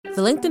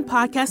The LinkedIn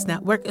Podcast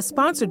Network is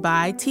sponsored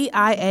by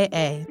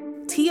TIAA.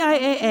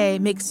 TIAA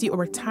makes you a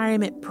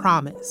retirement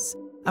promise,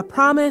 a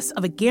promise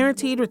of a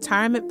guaranteed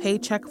retirement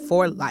paycheck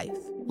for life.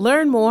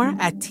 Learn more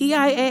at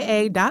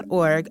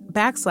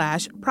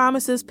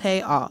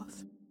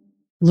TIAA.org/promisespayoff.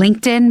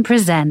 LinkedIn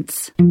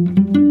presents.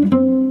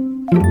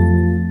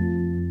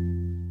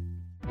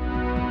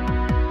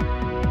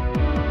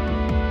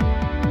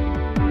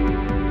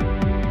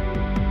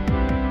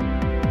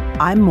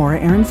 I'm Morra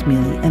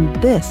and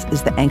this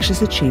is The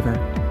Anxious Achiever,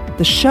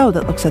 the show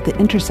that looks at the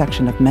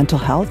intersection of mental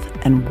health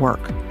and work,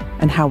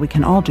 and how we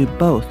can all do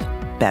both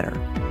better.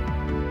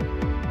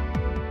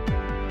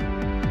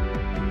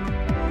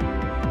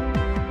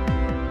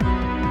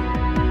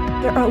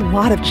 There are a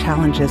lot of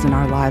challenges in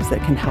our lives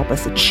that can help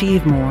us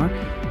achieve more,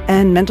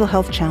 and mental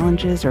health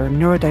challenges or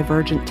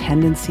neurodivergent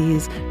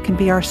tendencies can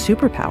be our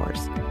superpowers.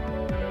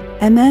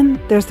 And then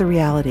there's the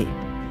reality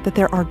that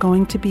there are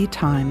going to be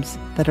times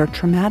that are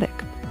traumatic,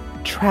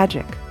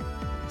 tragic,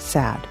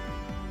 sad.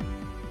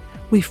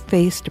 We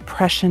face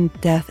depression,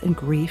 death, and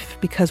grief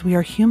because we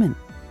are human.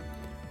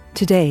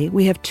 Today,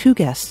 we have two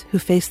guests who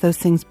face those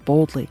things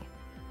boldly.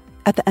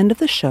 At the end of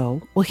the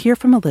show, we'll hear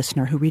from a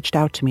listener who reached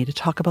out to me to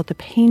talk about the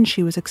pain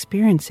she was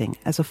experiencing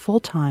as a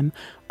full-time,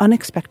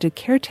 unexpected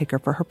caretaker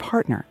for her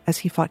partner as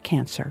he fought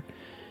cancer,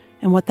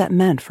 and what that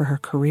meant for her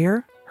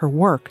career, her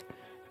work,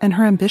 and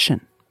her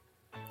ambition.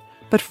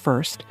 But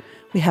first,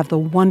 we have the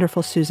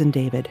wonderful Susan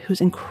David,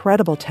 whose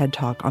incredible TED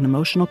Talk on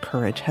emotional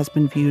courage has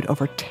been viewed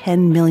over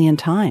 10 million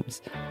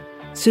times.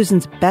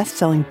 Susan's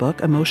best-selling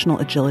book, Emotional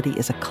Agility,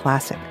 is a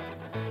classic.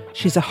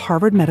 She's a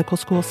Harvard Medical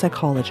School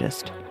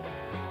psychologist.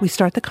 We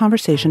start the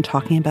conversation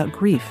talking about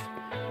grief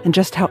and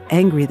just how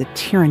angry the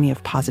tyranny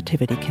of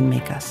positivity can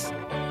make us.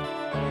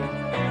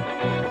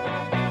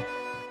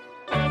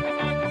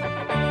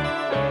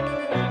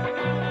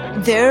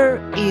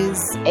 There is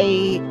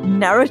a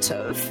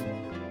narrative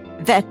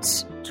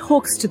that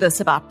talks to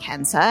this about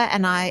cancer,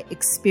 and I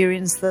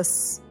experienced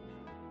this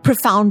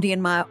profoundly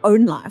in my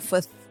own life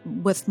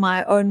with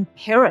my own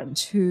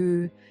parent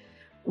who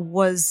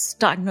was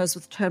diagnosed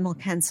with terminal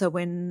cancer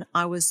when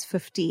I was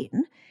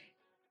 15.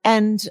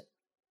 And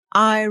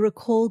I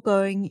recall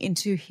going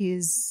into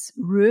his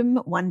room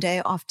one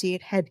day after he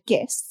had had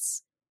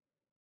guests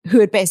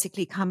who had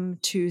basically come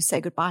to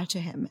say goodbye to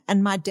him.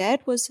 And my dad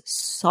was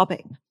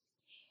sobbing.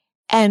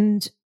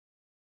 And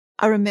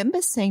I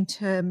remember saying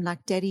to him,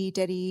 like,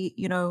 Daddy,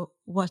 you know,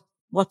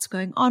 what's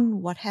going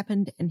on? What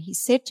happened? And he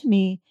said to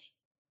me,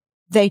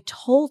 they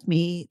told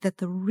me that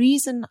the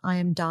reason I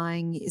am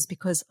dying is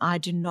because I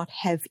do not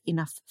have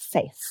enough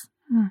faith.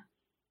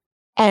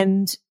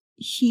 And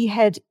he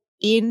had,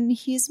 in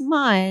his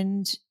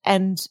mind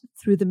and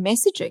through the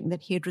messaging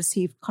that he had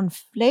received,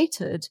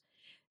 conflated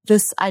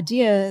this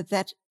idea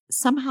that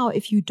somehow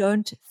if you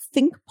don't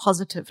think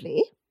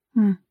positively,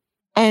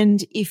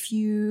 and if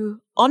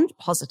you aren't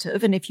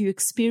positive and if you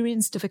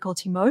experience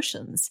difficult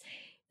emotions,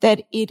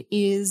 that it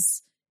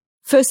is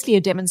firstly a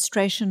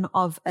demonstration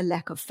of a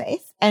lack of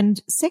faith.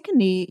 And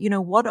secondly, you know,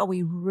 what are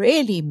we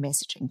really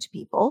messaging to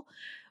people?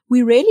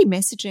 We're really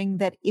messaging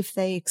that if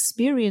they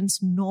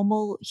experience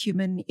normal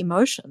human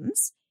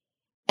emotions,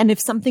 and if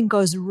something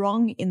goes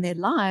wrong in their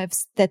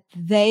lives, that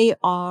they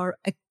are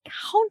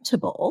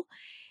accountable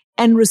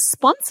and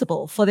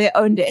responsible for their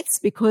own deaths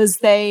because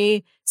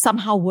they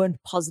somehow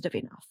weren't positive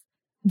enough.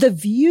 The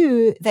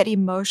view that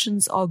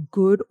emotions are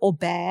good or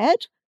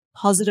bad,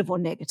 positive or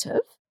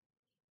negative,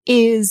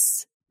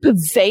 is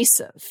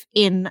pervasive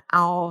in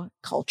our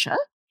culture,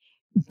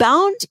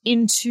 bound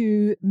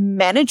into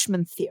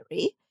management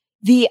theory,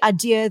 the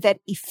idea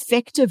that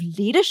effective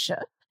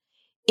leadership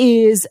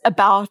is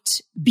about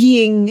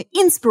being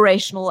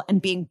inspirational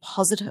and being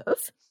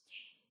positive,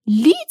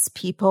 leads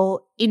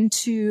people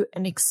into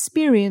an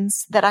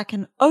experience that I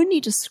can only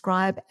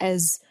describe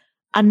as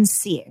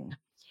unseeing.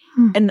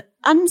 An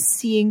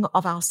unseeing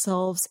of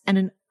ourselves and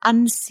an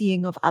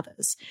unseeing of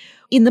others.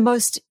 In the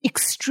most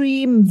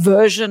extreme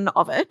version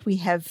of it, we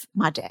have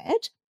my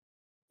dad.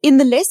 In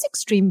the less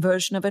extreme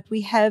version of it,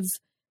 we have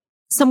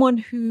someone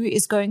who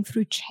is going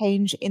through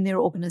change in their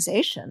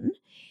organization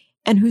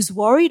and who's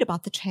worried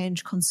about the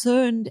change,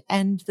 concerned,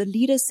 and the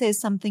leader says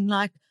something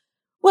like,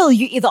 well,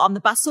 you're either on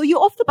the bus or you're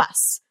off the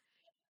bus.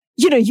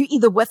 You know, you're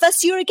either with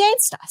us, you're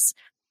against us.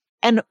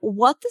 And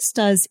what this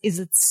does is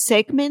it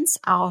segments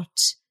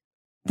out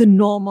the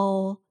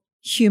normal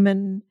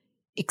human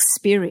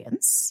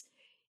experience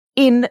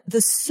in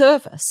the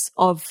service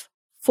of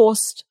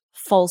forced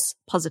false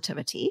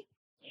positivity.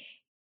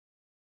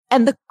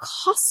 And the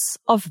costs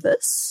of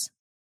this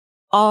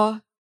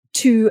are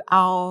to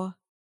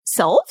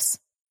ourselves.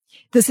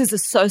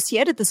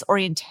 This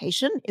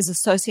orientation is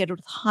associated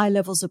with high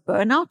levels of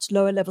burnout,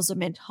 lower levels of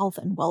mental health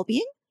and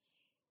well-being.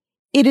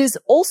 It is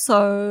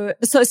also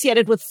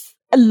associated with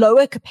a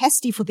lower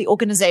capacity for the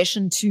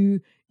organization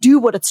to do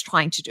what it's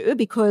trying to do,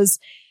 because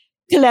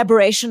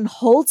collaboration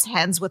holds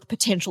hands with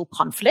potential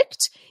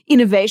conflict.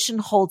 Innovation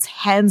holds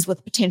hands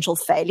with potential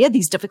failure.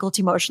 These difficult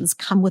emotions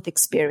come with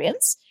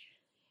experience.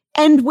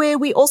 And where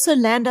we also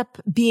land up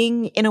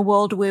being in a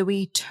world where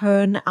we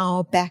turn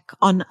our back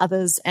on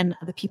others and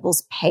other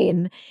people's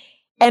pain,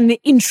 and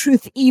in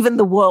truth, even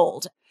the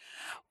world.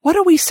 What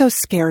are we so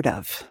scared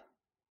of?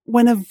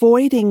 When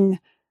avoiding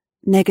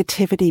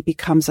negativity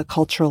becomes a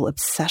cultural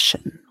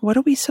obsession, what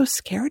are we so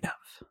scared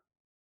of?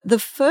 The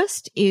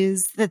first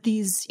is that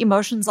these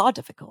emotions are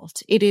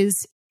difficult. It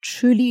is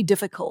truly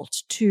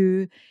difficult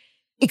to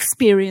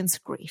experience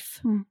grief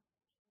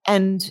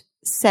and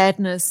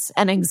sadness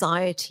and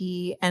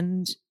anxiety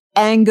and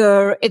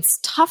anger. It's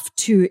tough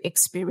to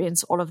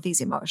experience all of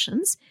these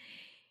emotions.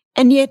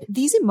 And yet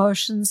these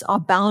emotions are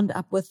bound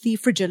up with the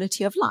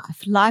fragility of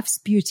life. Life's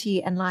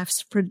beauty and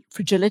life's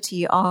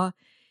fragility are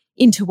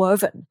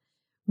interwoven.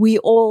 We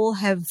all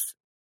have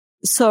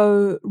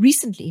so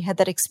recently had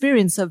that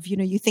experience of,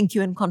 you think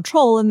you're in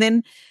control, and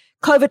then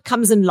COVID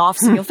comes and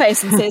laughs in your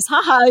face and says,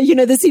 haha,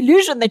 this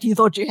illusion that you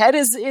thought you had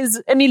is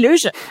an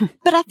illusion.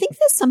 But I think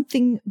there's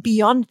something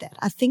beyond that.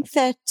 I think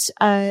that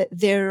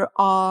there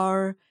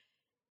are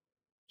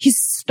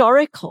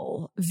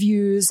historical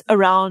views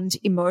around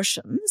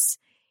emotions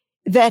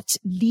that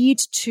lead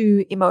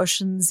to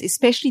emotions,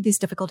 especially these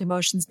difficult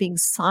emotions, being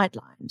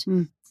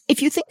sidelined.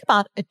 If you think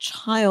about a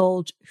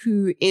child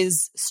who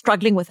is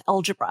struggling with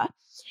algebra,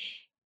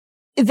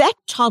 that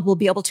child will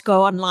be able to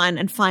go online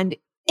and find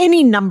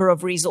any number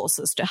of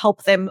resources to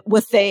help them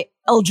with their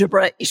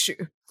algebra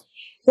issue.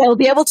 They'll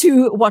be able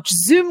to watch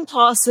Zoom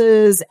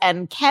classes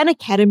and Khan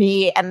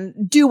Academy and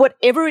do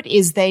whatever it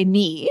is they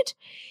need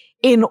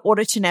in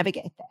order to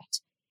navigate that.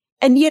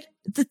 And yet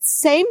the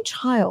same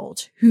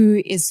child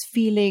who is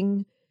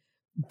feeling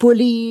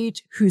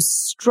bullied, who's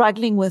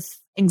struggling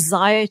with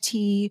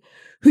anxiety,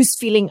 who's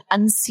feeling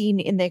unseen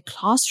in their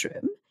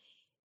classroom,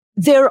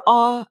 there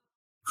are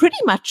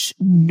pretty much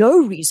no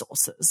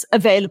resources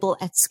available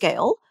at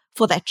scale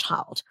for that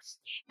child.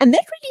 And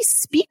that really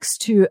speaks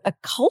to a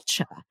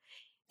culture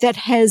that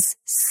has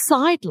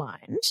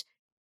sidelined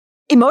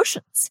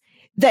emotions,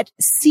 that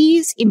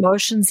sees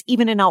emotions,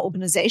 even in our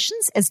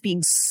organizations, as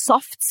being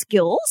soft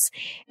skills.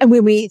 And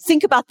when we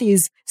think about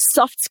these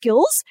soft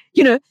skills,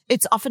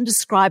 it's often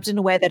described in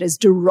a way that is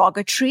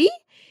derogatory,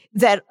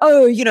 that,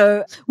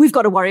 we've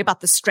got to worry about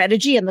the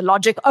strategy and the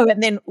logic.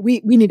 And then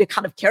we need to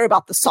kind of care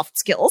about the soft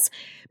skills.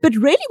 But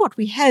really what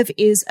we have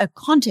is a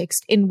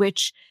context in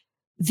which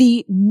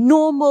the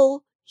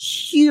normal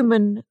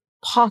human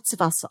parts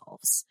of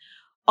ourselves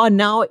are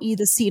now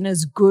either seen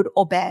as good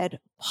or bad,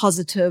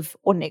 positive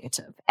or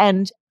negative.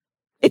 And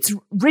it's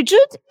rigid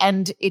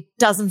and it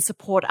doesn't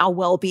support our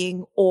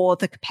well-being or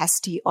the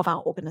capacity of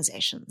our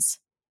organizations.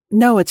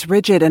 No, it's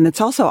rigid, and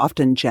it's also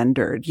often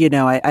gendered.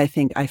 I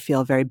think I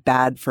feel very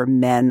bad for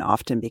men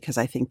often because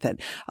I think that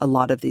a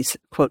lot of these,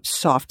 quote,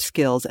 soft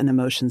skills and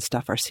emotion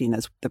stuff are seen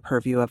as the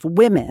purview of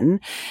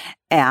women.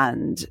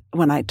 And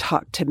when I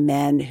talk to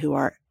men who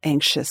are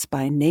anxious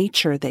by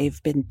nature,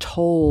 they've been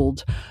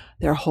told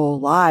their whole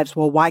lives,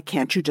 well, why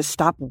can't you just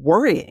stop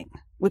worrying?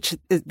 Which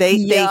they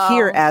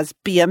hear as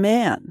be a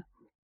man.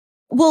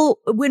 Well,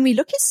 when we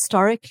look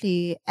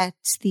historically at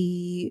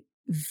the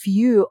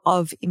view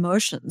of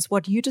emotions,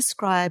 what you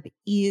describe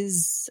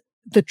is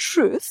the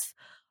truth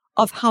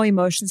of how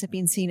emotions have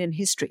been seen in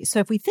history. So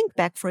if we think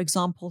back, for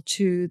example,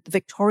 to the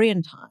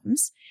Victorian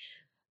times,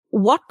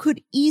 what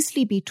could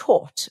easily be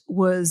taught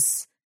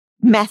was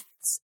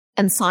maths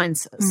and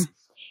sciences.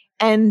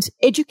 And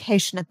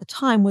education at the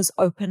time was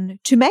open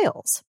to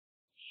males.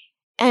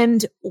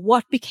 And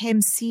what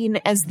became seen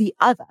as the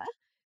other,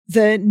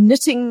 the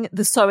knitting,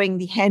 the sewing,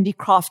 the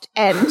handicraft,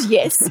 and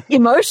yes,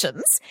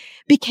 emotions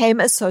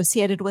became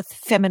associated with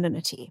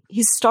femininity.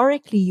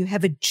 Historically, you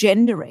have a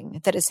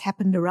gendering that has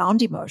happened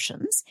around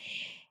emotions,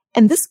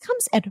 and this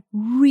comes at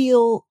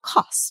real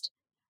cost.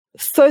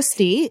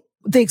 Firstly,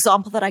 the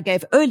example that I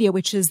gave earlier,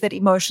 which is that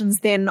emotions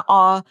then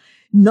are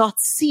not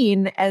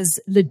seen as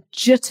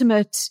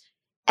legitimate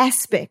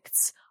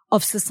aspects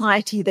of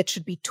society that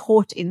should be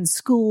taught in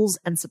schools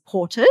and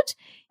supported.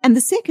 And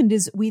the second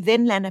is we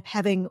then land up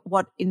having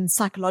what in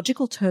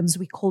psychological terms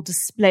we call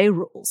display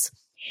rules.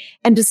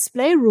 And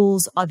display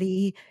rules are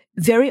the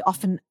very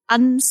often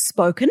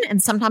unspoken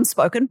and sometimes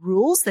spoken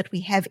rules that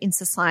we have in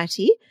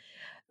society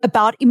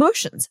about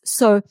emotions.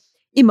 So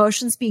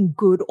emotions being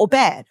good or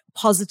bad,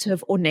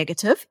 positive or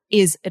negative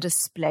is a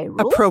display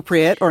rule.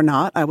 Appropriate or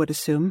not, I would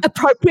assume.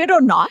 Appropriate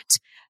or not.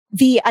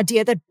 The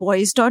idea that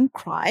boys don't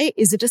cry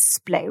is a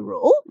display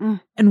rule.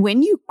 And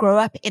when you grow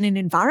up in an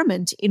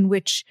environment in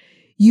which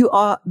you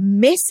are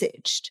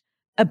messaged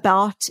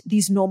about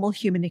these normal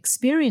human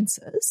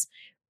experiences,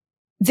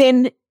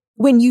 then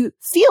when you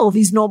feel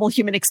these normal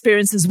human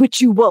experiences,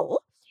 which you will,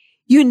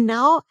 you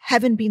now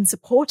haven't been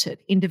supported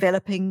in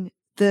developing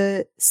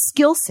the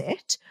skill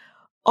set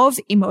of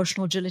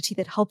emotional agility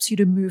that helps you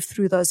to move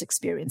through those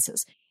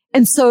experiences.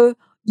 And so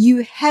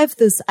you have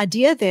this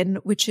idea then,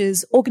 which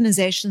is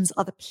organizations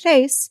are the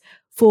place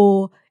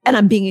for, and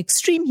I'm being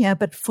extreme here,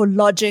 but for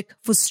logic,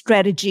 for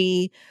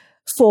strategy,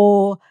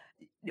 for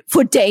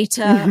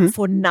data,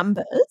 for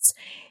numbers.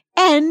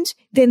 And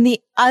then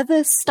the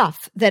other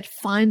stuff that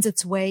finds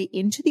its way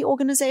into the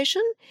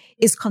organization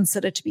is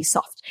considered to be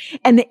soft.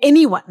 And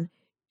anyone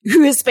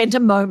who has spent a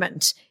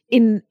moment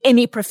in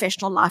any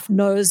professional life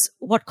knows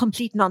what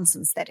complete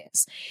nonsense that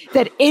is.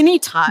 That any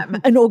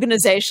time an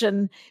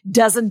organization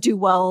doesn't do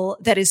well,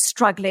 that is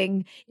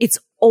struggling, it's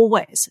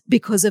always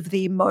because of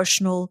the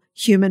emotional,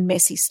 human,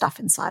 messy stuff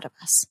inside of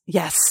us.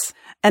 Yes.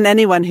 And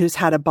anyone who's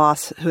had a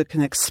boss who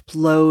can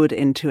explode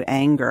into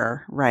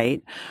anger,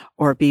 right,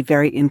 or be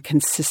very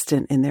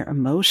inconsistent in their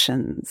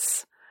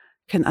emotions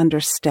can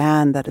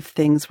understand that if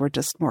things were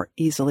just more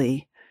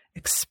easily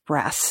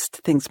expressed,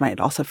 things might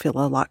also feel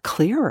a lot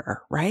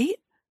clearer, right?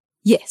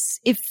 Yes.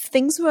 If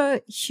things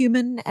were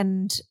human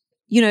and,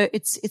 you know,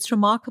 it's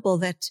remarkable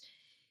that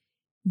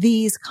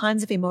these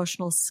kinds of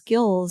emotional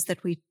skills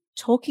that we're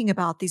talking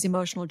about, these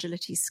emotional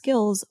agility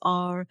skills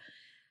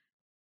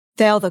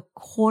they are the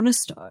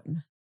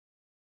cornerstone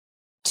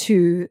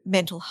to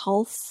mental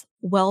health,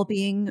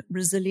 well-being,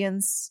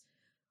 resilience,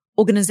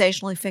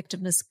 organizational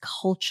effectiveness,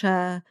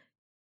 culture,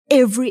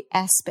 every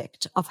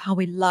aspect of how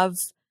we love,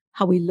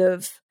 how we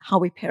live, how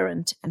we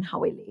parent, and how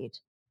we lead.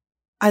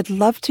 I'd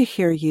love to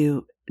hear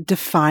you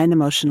define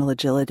emotional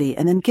agility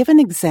and then give an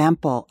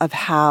example of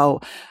how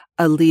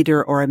a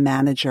leader or a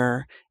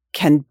manager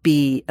can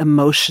be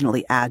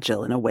emotionally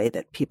agile in a way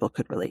that people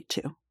could relate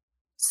to.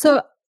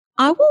 So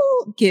I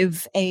will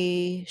give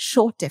a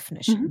short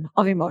definition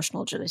of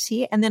emotional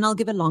agility, and then I'll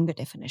give a longer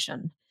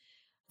definition.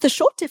 The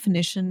short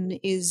definition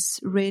is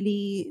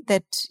really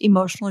that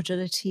emotional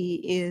agility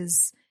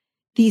is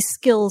these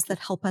skills that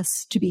help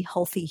us to be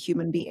healthy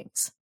human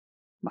beings.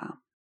 Wow.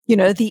 You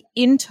know, the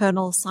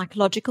internal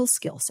psychological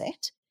skill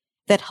set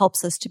that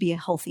helps us to be a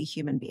healthy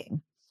human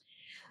being.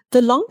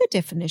 The longer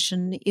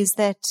definition is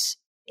that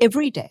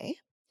every day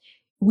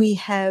we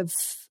have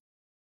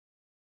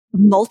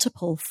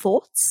multiple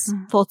thoughts.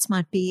 Thoughts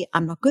might be,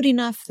 I'm not good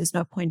enough. There's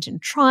no point in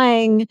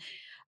trying.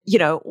 You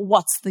know,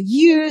 what's the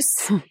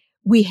use?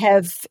 We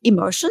have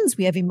emotions.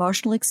 We have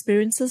emotional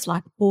experiences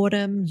like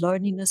boredom,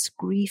 loneliness,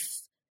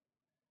 grief,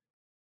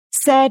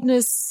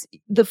 sadness,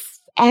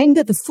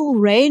 anger, the full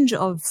range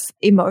of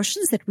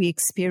emotions that we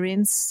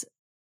experience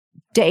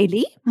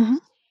daily.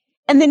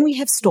 And then we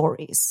have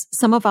stories.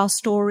 Some of our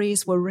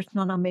stories were written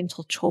on our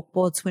mental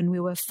chalkboards when we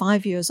were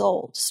 5 years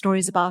old.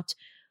 Stories about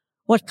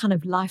what kind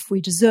of life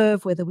we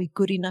deserve, whether we're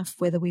good enough,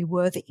 whether we're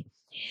worthy.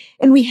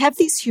 And we have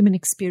these human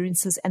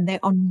experiences, and they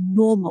are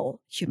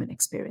normal human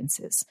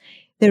experiences.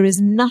 There is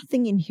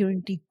nothing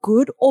inherently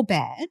good or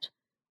bad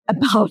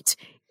about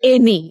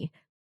any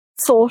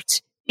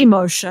thought,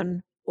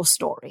 emotion, or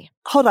story.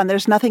 Hold on.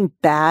 There's nothing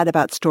bad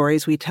about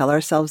stories we tell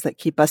ourselves that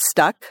keep us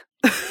stuck?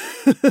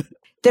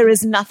 There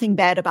is nothing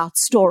bad about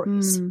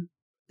stories.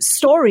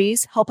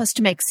 Stories help us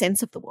to make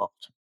sense of the world.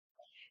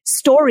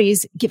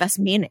 Stories give us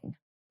meaning.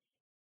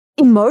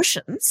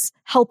 Emotions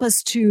help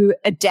us to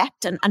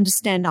adapt and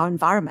understand our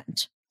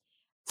environment.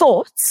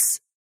 Thoughts,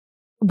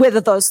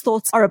 whether those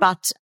thoughts are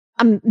about,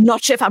 I'm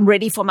not sure if I'm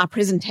ready for my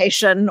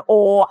presentation,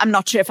 or I'm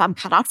not sure if I'm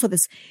cut out for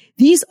this.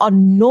 These are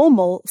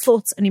normal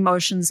thoughts and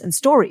emotions and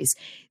stories.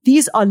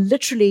 These are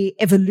literally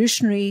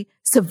evolutionary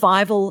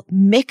survival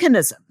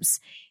mechanisms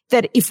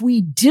that if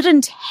we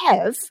didn't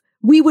have,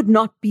 we would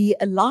not be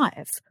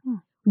alive.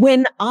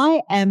 When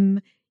I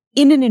am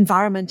in an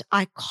environment,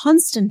 I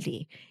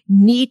constantly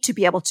need to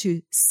be able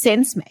to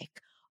sense make.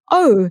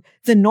 Oh,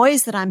 the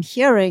noise that I'm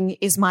hearing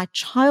is my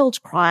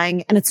child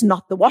crying and it's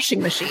not the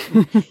washing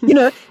machine. You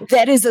know,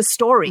 that is a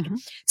story.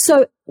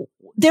 So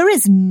there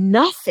is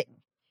nothing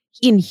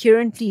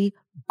inherently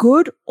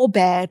good or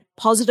bad,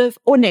 positive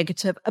or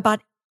negative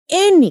about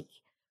any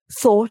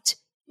thought,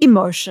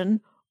 emotion,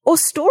 or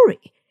story.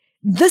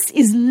 This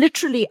is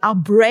literally our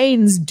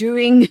brains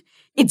doing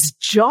its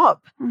job,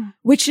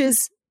 which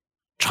is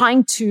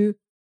trying to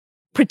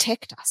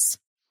protect us.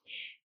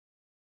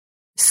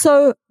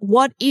 So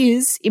what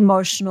is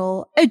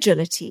emotional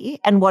agility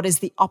and what is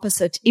the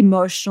opposite,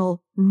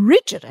 emotional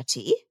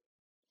rigidity?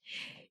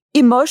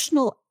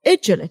 Emotional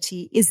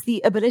agility is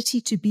the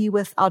ability to be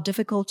with our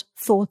difficult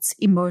thoughts,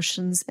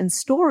 emotions, and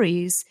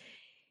stories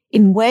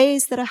in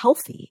ways that are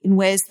healthy, in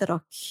ways that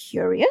are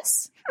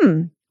curious.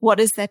 What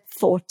is that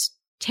thought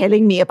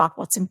telling me about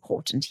what's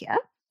important here?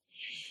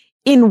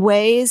 In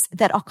ways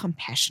that are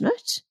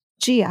compassionate.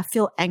 Gee, I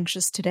feel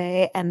anxious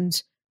today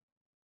and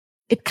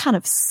it kind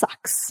of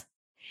sucks.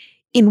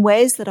 In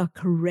ways that are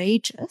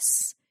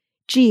courageous.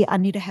 Gee, I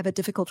need to have a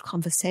difficult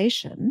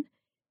conversation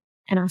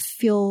and I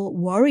feel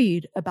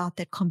worried about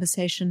that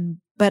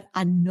conversation, but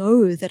I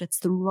know that it's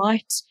the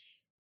right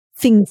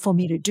thing for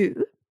me to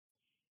do.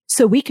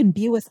 So we can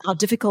be with our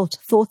difficult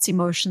thoughts,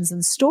 emotions,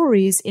 and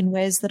stories in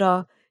ways that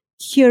are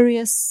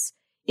curious,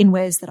 in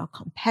ways that are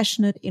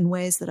compassionate, in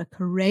ways that are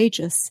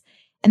courageous,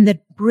 and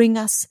that bring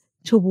us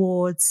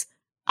towards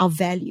our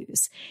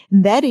values.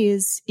 And that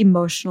is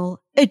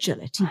emotional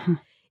agility.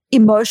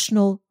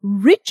 Emotional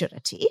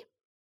rigidity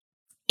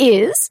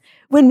is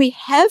when we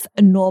have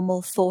a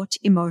normal thought,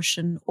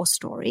 emotion, or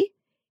story,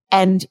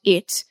 and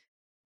it,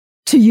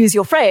 to use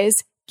your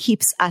phrase,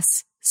 keeps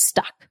us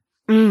stuck.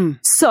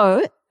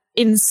 So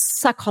In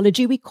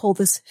psychology, we call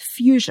this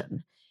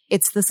fusion.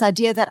 It's this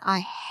idea that I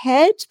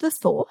had the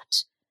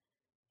thought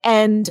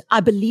and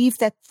I believe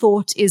that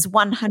thought is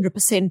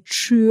 100%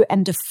 true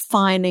and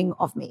defining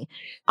of me.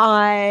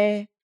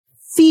 I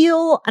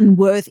feel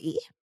unworthy.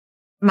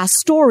 My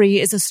story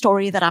is a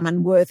story that I'm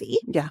unworthy.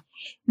 Yeah.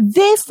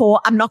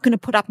 Therefore, I'm not going to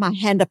put up my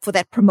hand up for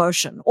that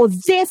promotion, or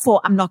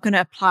therefore I'm not going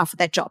to apply for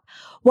that job.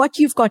 What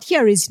you've got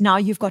here is now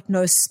you've got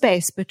no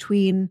space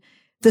between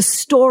the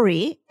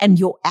story and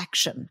your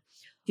action.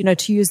 You know,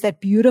 to use that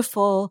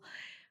beautiful,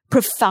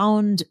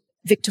 profound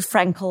Viktor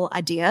Frankl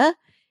idea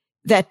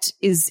that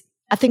is,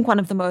 I think, one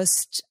of the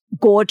most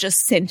gorgeous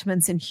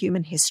sentiments in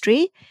human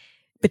history.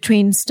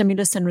 Between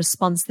stimulus and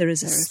response, there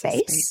is a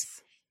space.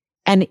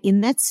 And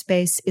in that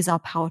space is our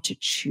power to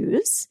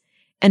choose.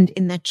 And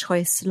in that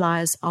choice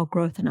lies our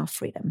growth and our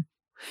freedom.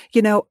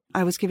 You know,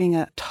 I was giving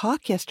a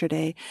talk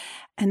yesterday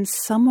and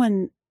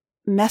someone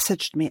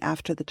messaged me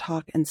after the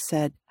talk and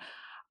said,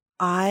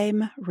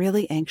 I'm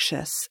really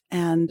anxious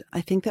and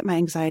I think that my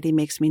anxiety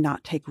makes me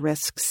not take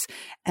risks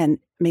and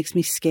makes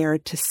me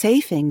scared to say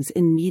things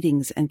in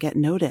meetings and get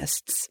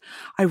noticed.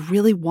 I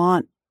really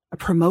want a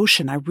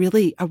promotion. I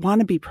want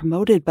to be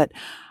promoted, but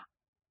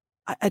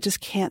I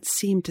just can't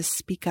seem to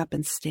speak up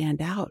and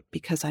stand out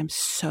because I'm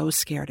so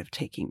scared of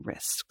taking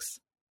risks.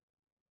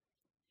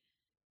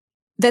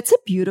 That's a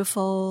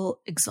beautiful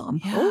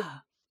example. Yeah.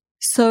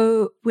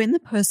 So when the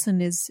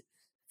person is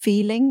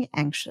feeling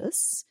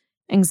anxious,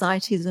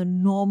 anxiety is a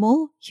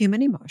normal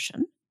human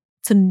emotion.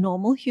 It's a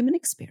normal human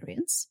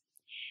experience.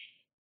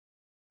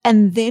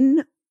 And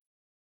then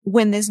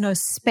when there's no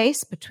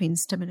space between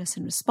stimulus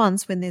and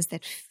response, when there's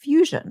that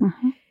fusion,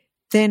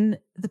 then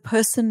the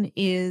person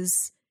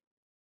is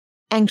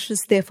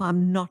anxious, therefore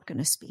I'm not going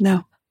to speak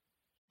up.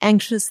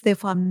 Anxious,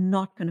 therefore I'm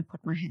not going to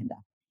put my hand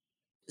up.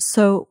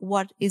 So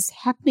what is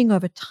happening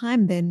over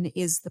time then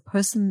is the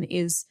person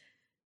is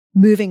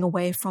moving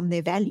away from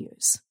their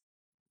values,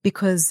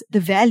 because the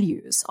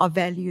values are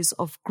values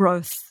of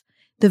growth.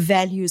 The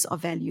values are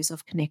values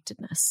of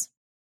connectedness.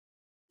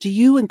 Do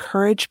you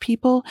encourage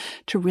people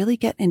to really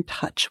get in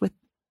touch with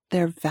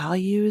their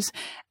values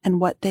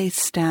and what they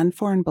stand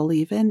for and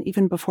believe in,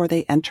 even before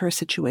they enter a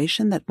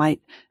situation that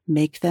might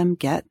make them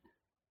get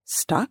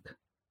stuck?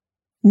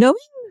 Knowing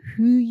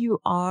who you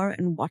are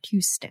and what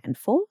you stand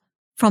for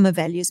from a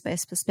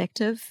values-based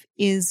perspective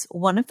is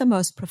one of the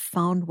most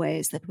profound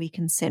ways that we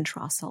can center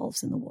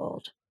ourselves in the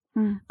world.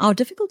 Our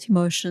difficult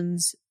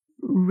emotions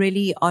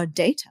really are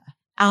data.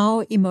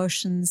 Our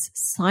emotions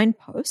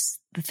signpost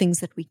the things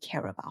that we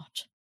care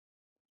about.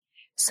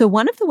 So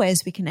one of the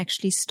ways we can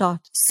actually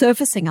start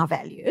surfacing our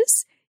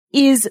values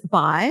is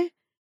by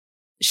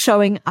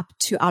showing up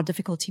to our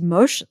difficult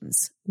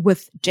emotions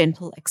with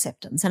gentle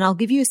acceptance. And I'll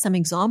give you some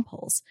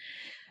examples.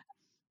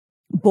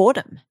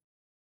 Boredom.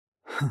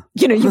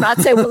 You know, you might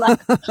say, well, like,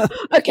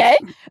 okay,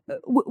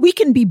 we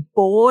can be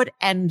bored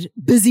and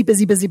busy,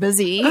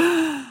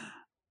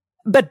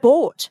 but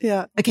bored.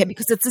 Yeah. Okay,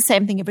 because it's the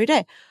same thing every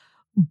day.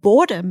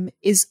 Boredom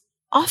is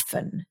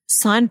often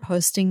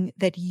signposting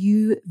that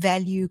you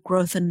value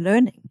growth and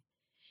learning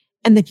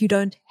and that you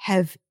don't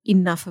have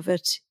enough of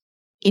it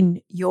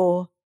in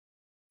your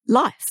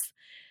life.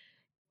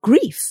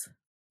 Grief.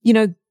 You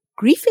know,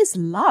 grief is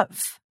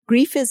love.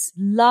 Grief is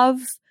love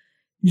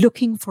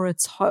looking for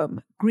its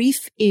home.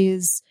 Grief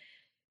is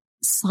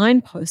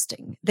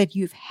signposting that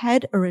you've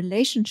had a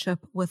relationship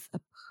with a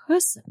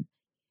person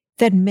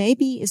that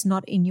maybe is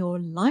not in your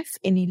life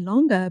any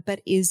longer,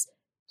 but is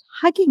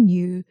tugging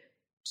you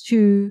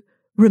to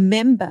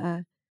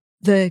remember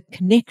the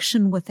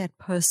connection with that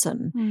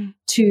person,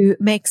 to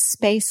make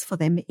space for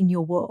them in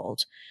your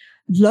world.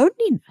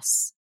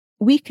 Loneliness.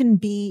 We can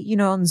be, you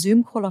know, on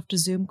Zoom call after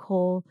Zoom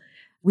call,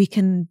 we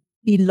can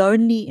be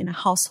lonely in a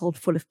household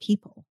full of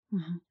people.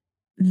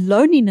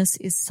 Loneliness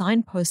is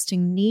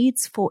signposting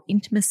needs for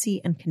intimacy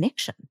and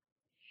connection.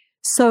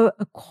 So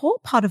a core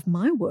part of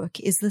my work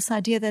is this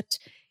idea that,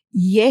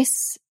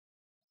 yes,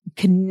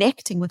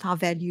 connecting with our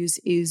values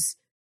is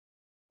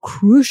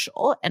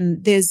crucial.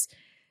 And there's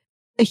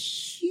a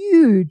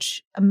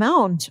huge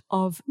amount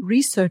of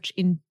research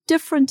in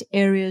different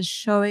areas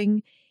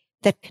showing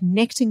that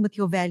connecting with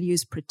your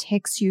values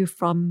protects you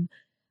from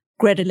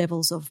greater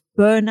levels of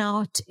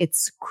burnout.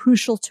 It's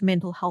crucial to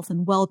mental health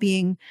and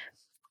well-being.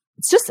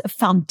 It's just a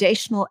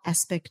foundational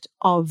aspect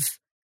of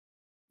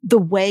the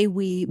way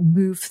we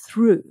move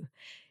through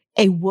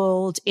a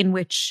world in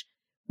which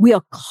we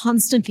are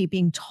constantly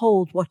being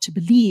told what to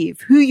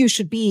believe, who you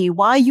should be,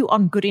 why you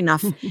aren't good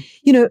enough.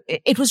 You know,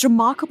 it was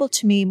remarkable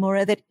to me,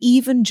 Morra, that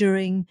even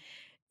during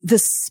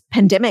this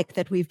pandemic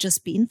that we've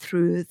just been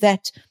through,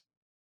 that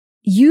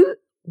you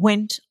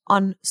went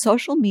on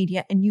social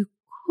media and you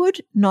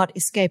could not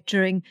escape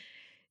during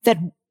that,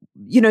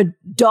 you know,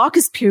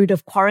 darkest period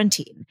of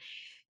quarantine.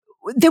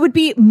 There would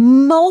be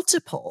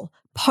multiple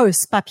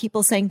posts by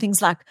people saying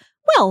things like,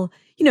 well,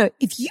 you know,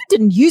 if you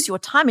didn't use your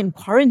time in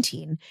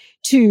quarantine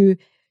to,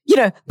 you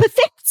know,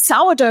 perfect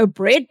sourdough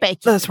bread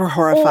baking. Those were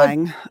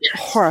horrifying.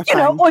 Horrifying.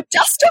 You know, or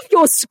dust off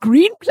your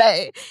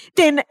screenplay,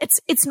 then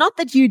it's not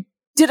that you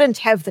didn't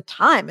have the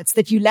time. It's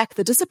that you lack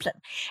the discipline.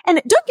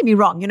 And don't get me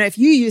wrong, if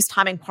you use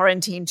time in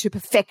quarantine to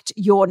perfect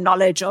your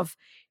knowledge of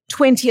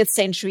 20th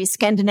century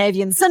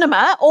Scandinavian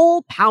cinema,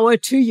 all power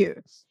to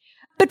you.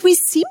 But we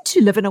seem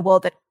to live in a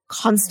world that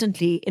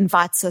constantly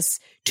invites us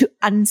to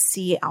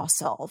unsee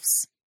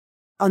ourselves.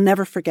 I'll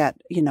never forget,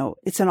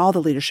 it's in all the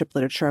leadership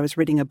literature. I was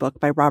reading a book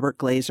by Robert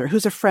Glazer,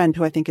 who's a friend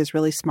who I think is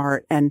really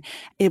smart. And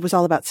it was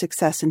all about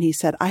success. And he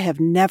said, I have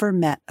never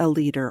met a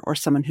leader or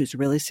someone who's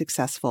really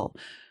successful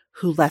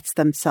who lets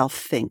themselves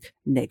think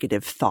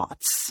negative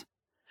thoughts.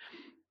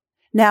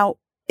 Now,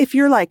 if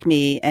you're like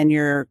me and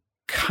you're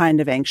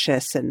kind of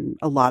anxious and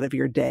a lot of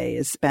your day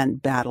is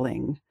spent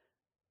battling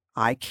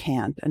I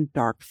can't and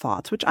dark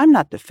thoughts, which I'm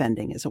not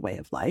defending as a way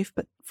of life,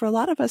 but for a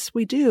lot of us,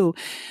 we do.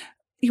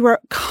 You are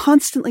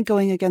constantly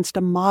going against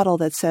a model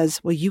that says,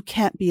 well, you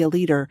can't be a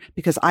leader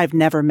because I've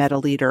never met a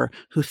leader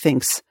who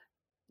thinks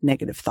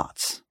negative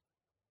thoughts.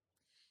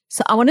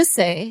 So I want to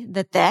say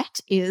that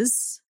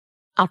is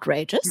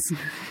outrageous.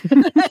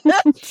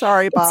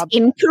 Sorry, Bob.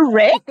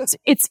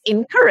 It's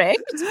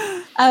incorrect.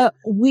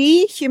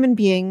 We human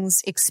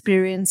beings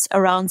experience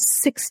around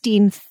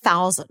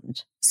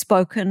 16,000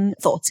 spoken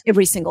thoughts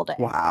every single day.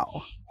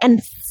 Wow.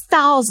 And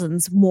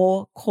thousands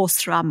more course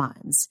through our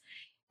minds.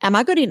 Am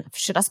I good enough?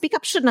 Should I speak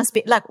up? Shouldn't I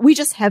speak? We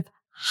just have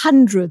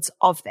hundreds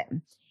of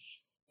them.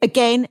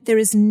 Again, there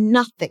is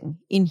nothing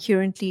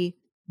inherently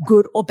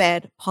good or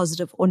bad,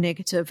 positive or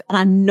negative. And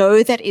I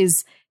know that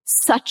is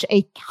such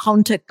a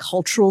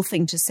countercultural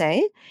thing to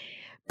say.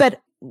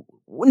 But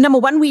number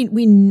one,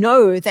 we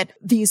know that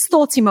these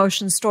thoughts,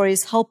 emotions,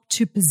 stories help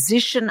to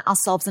position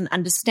ourselves and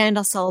understand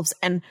ourselves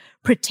and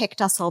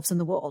protect ourselves in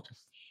the world.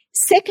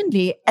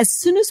 Secondly, as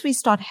soon as we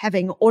start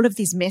having all of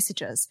these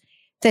messages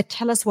that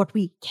tell us what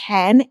we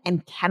can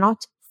and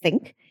cannot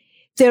think,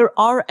 there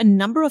are a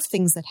number of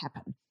things that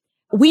happen.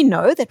 We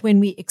know that when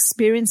we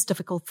experience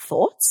difficult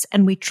thoughts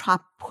and we try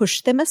to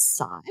push them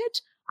aside,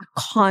 I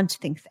can't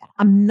think that.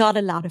 I'm not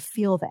allowed to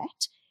feel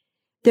that.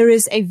 There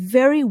is a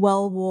very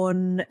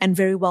well-worn and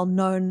very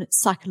well-known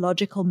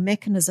psychological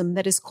mechanism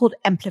that is called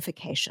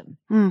amplification.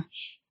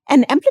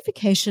 And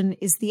amplification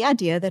is the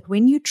idea that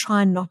when you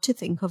try not to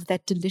think of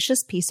that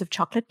delicious piece of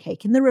chocolate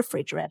cake in the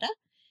refrigerator,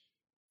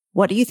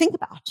 what do you think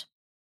about?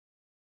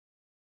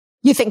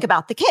 You think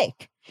about the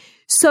cake.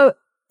 So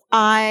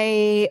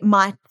I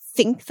might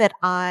think that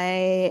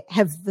I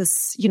have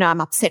this, I'm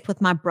upset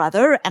with my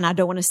brother and I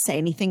don't want to say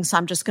anything. So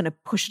I'm just going to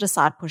push it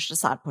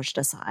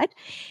aside.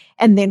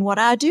 And then what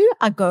I do,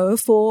 I go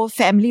for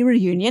family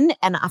reunion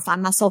and I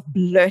find myself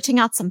blurting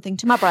out something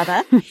to my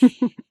brother.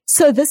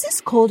 So this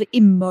is called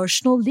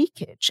emotional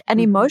leakage. And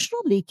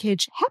emotional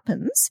leakage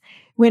happens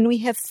when we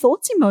have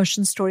thoughts,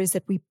 emotions, stories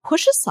that we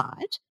push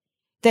aside,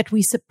 that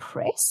we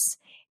suppress,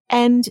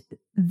 and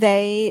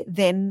they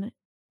then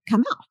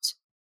come out.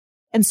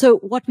 And so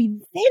what we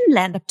then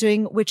land up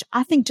doing, which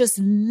I think just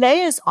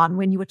layers on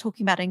when you were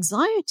talking about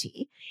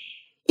anxiety,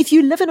 if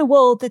you live in a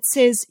world that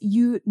says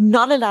you're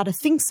not allowed to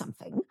think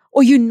something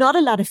or you're not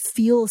allowed to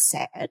feel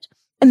sad,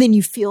 and then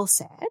you feel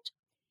sad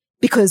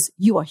because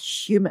you are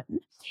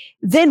human,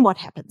 then what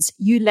happens?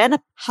 You land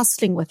up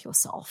hustling with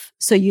yourself.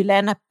 So you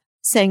land up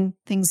saying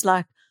things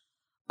like,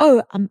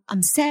 oh,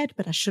 I'm sad,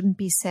 but I shouldn't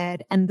be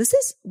sad. And this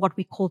is what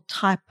we call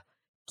type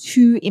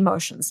 2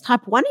 emotions.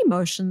 Type 1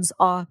 emotions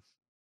are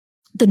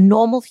the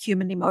normal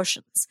human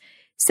emotions.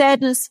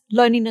 Sadness,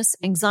 loneliness,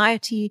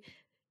 anxiety.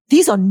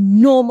 These are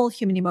normal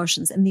human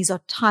emotions. And these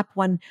are type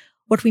 1,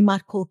 what we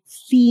might call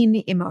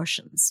clean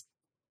emotions.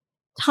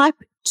 Type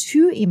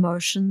 2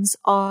 emotions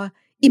are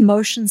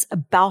emotions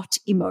about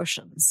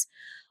emotions.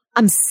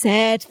 I'm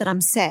sad that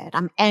I'm sad.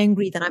 I'm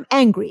angry that I'm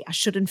angry. I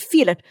shouldn't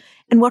feel it.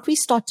 And what we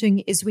start doing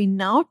is we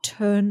now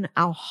turn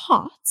our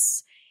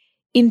hearts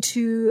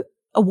into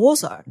a war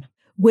zone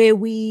where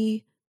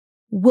we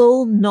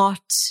will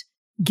not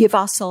give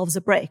ourselves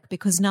a break,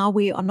 because now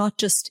we are not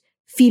just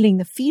feeling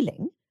the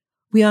feeling.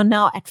 We are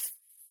now at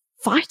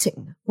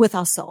fighting with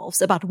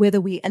ourselves about whether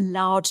we're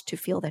allowed to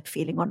feel that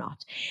feeling or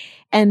not.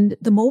 And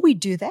the more we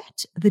do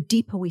that, the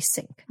deeper we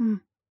sink.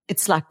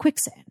 It's like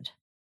quicksand.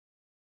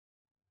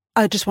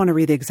 I just want to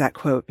read the exact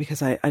quote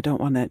because I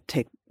don't want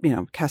to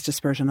cast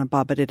aspersion on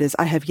Bob, but it is,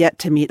 I have yet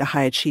to meet a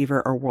high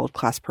achiever or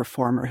world-class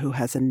performer who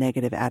has a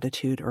negative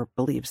attitude or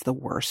believes the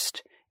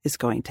worst is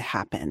going to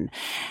happen.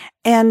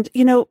 And,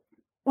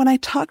 when I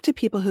talk to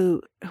people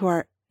who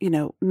are,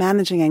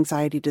 managing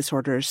anxiety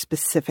disorders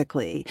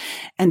specifically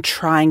and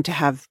trying to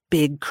have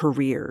big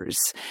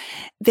careers,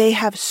 they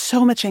have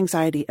so much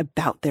anxiety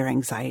about their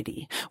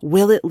anxiety.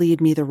 Will it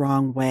lead me the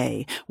wrong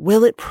way?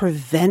 Will it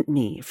prevent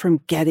me from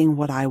getting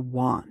what I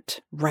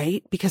want?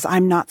 Right? Because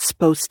I'm not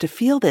supposed to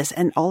feel this.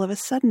 And all of a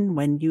sudden,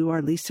 when you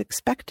are least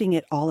expecting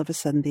it, all of a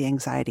sudden the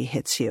anxiety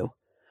hits you.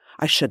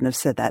 I shouldn't have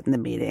said that in the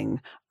meeting.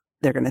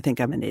 They're going to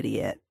think I'm an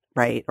idiot.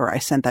 Right? Or I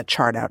sent that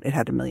chart out. It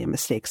had a million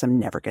mistakes. I'm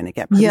never going to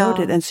get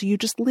promoted. Yeah. And so you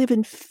just live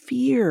in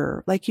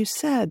fear, like you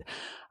said,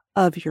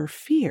 of your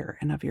fear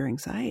and of your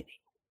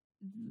anxiety.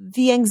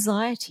 The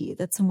anxiety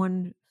that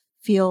someone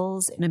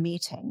feels in a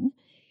meeting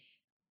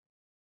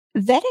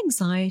that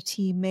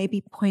anxiety may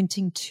be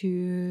pointing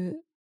to,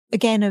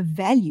 again, a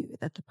value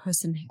that the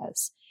person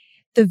has.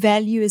 The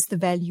value is the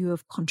value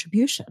of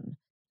contribution.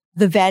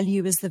 The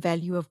value is the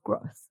value of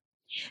growth.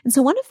 And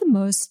so one of the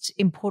most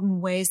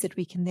important ways that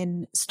we can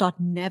then start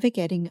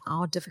navigating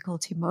our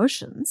difficult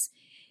emotions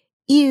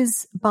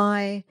is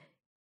by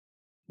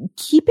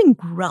keeping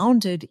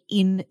grounded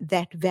in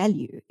that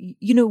value.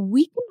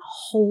 We can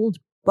hold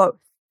both.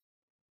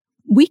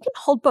 We can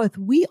hold both.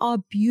 We are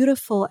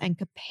beautiful and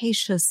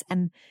capacious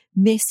and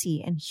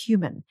messy and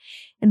human,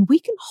 and we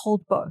can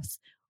hold both.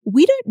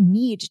 We don't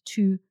need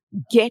to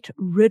get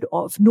rid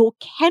of, nor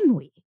can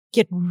we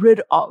get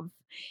rid of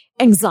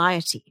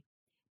anxiety.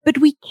 But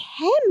we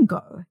can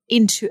go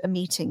into a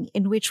meeting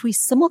in which we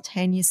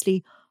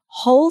simultaneously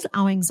hold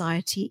our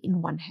anxiety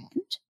in one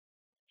hand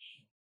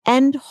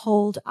and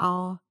hold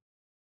our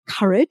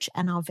courage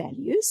and our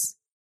values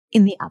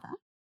in the other,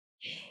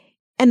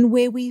 and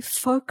where we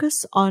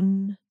focus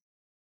on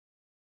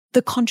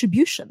the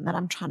contribution that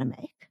I'm trying to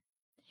make,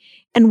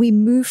 and we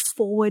move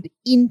forward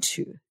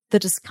into the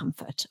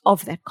discomfort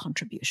of that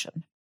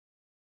contribution.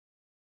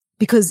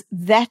 Because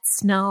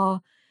that's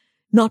now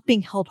not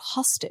being held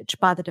hostage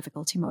by the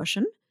difficult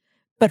emotion,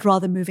 but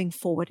rather moving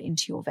forward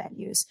into your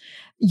values.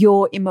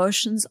 Your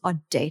emotions are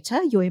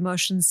data. Your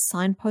emotions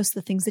signpost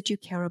the things that you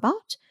care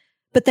about,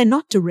 but they're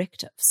not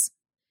directives.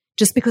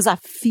 Just because I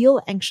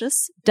feel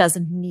anxious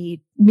doesn't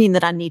mean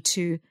that I need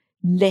to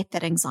let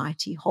that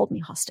anxiety hold me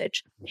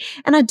hostage.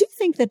 And I do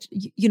think that,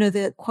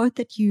 the quote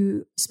that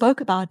you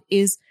spoke about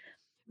is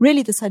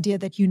really this idea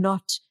that you're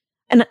not,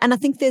 and I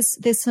think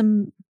there's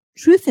some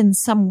truth in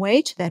some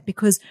way to that,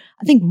 because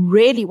I think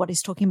really what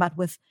he's talking about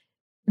with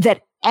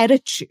that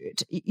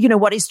attitude,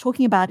 what he's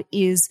talking about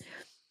is,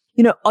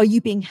 are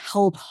you being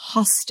held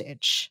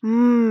hostage?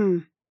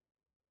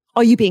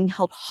 Are you being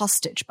held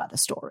hostage by the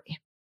story?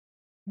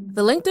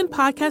 The LinkedIn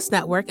Podcast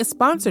Network is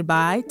sponsored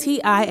by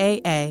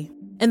TIAA.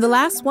 In the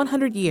last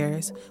 100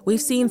 years, we've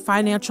seen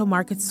financial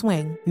markets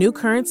swing, new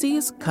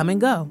currencies come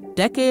and go,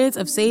 decades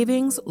of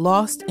savings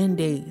lost in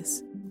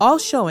days, all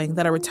showing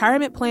that a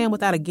retirement plan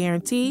without a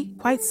guarantee,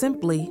 quite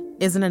simply,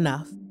 isn't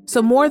enough.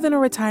 So more than a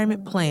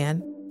retirement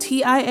plan,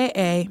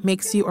 TIAA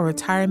makes you a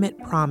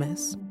retirement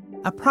promise.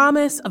 A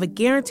promise of a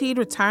guaranteed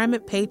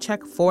retirement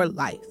paycheck for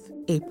life.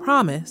 A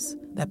promise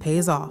that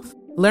pays off.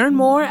 Learn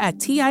more at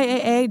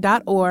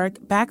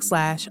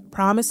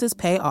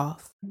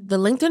TIAA.org/promisespayoff. The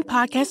LinkedIn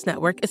Podcast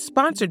Network is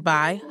sponsored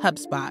by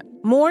HubSpot.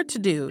 More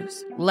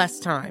to-dos, less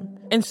time,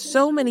 and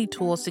so many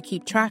tools to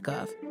keep track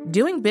of.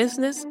 Doing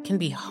business can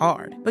be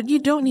hard, but you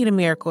don't need a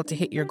miracle to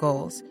hit your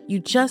goals. You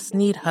just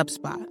need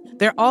HubSpot.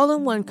 Their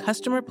all-in-one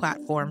customer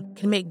platform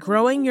can make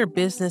growing your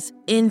business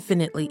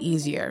infinitely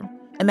easier.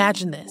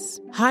 Imagine this: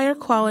 higher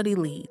quality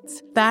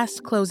leads,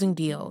 fast closing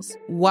deals,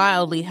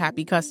 wildly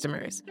happy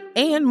customers,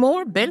 and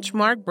more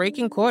benchmark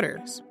breaking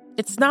quarters.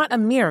 It's not a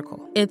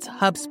miracle, it's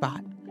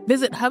HubSpot.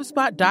 Visit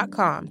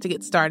HubSpot.com to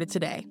get started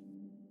today.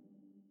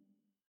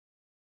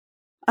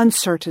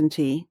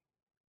 Uncertainty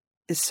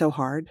is so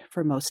hard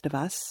for most of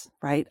us,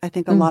 right? I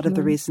think a lot of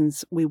the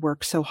reasons we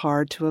work so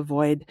hard to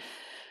avoid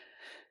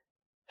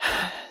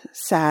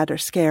sad or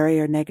scary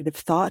or negative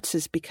thoughts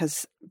is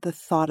because the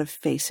thought of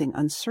facing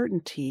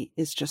uncertainty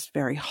is just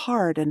very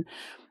hard. And,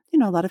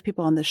 a lot of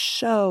people on this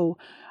show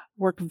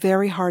work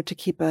very hard to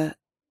keep a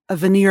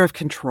veneer of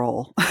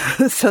control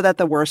so that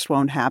the worst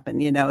won't happen,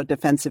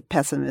 defensive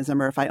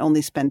pessimism, or if I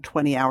only spend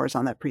 20 hours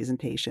on that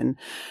presentation,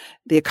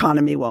 the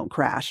economy won't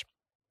crash.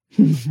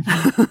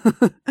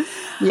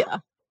 Yeah.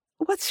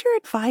 What's your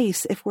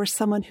advice if we're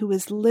someone who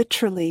is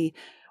literally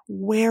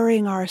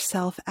wearing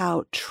ourselves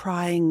out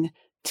trying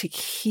to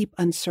keep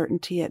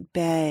uncertainty at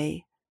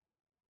bay?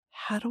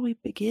 How do we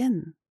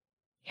begin?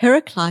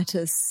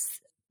 Heraclitus,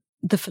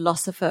 the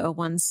philosopher,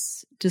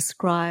 once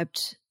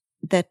described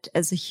that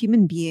as a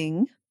human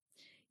being,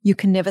 you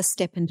can never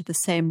step into the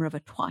same river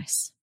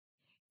twice.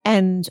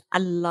 And I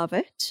love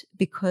it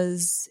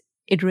because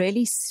it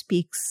really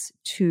speaks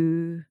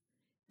to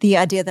the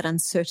idea that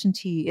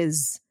uncertainty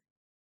is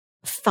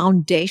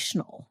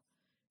foundational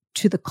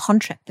to the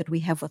contract that we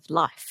have with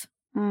life.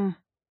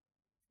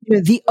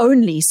 The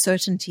only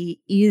certainty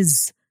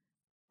is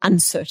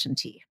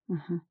uncertainty.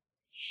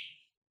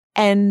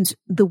 And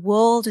the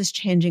world is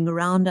changing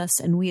around us,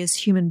 and we as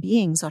human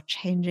beings are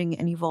changing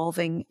and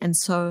evolving. And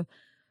so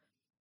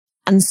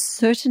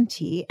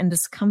uncertainty and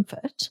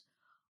discomfort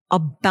are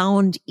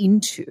bound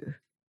into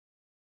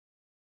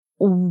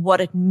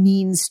what it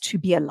means to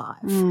be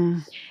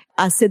alive.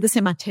 I said this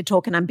in my TED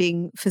Talk, and I'm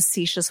being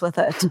facetious with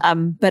it.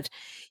 But,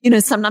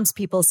 sometimes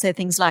people say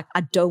things like, I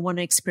don't want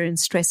to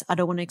experience stress. I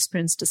don't want to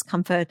experience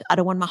discomfort. I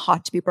don't want my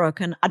heart to be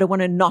broken. I don't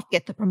want to not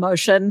get the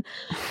promotion.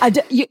 I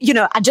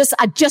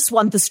just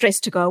want the stress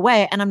to go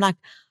away. And I'm like,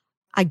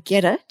 I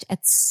get it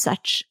at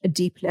such a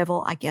deep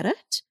level. I get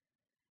it.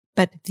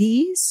 But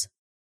these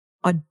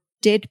are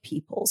dead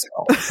people's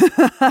goals.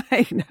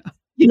 I know.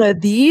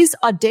 These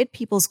are dead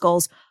people's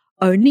goals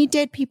only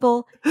dead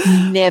people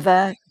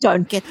never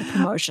don't get the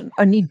promotion.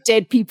 Only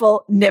dead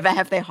people never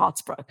have their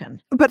hearts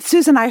broken. But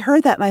Susan, I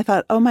heard that and I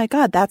thought, oh my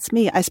God, that's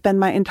me. I spend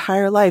my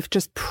entire life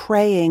just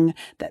praying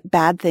that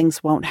bad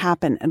things won't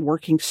happen and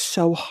working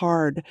so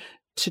hard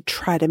to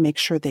try to make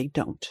sure they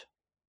don't.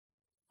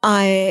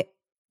 I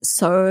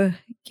so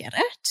get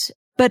it.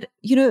 But,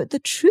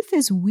 the truth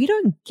is we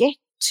don't get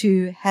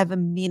to have a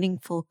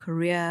meaningful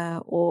career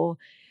or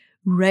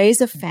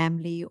raise a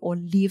family or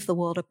leave the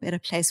world a better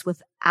place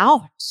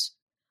without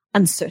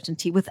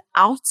uncertainty,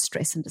 without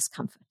stress and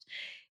discomfort.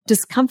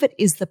 Discomfort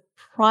is the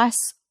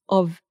price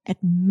of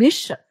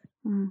admission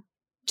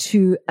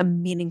to a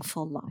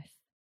meaningful life.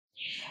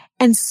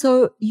 And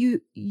so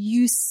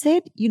you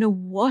said,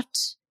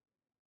 what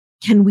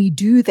can we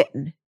do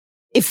then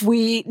if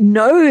we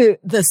know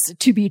this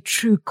to be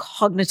true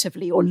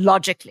cognitively or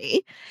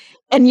logically,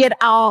 and yet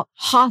our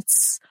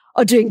hearts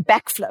are doing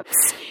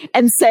backflips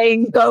and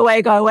saying, go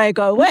away, go away,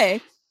 go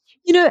away.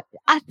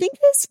 I think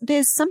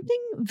there's something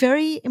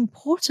very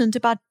important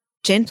about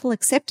gentle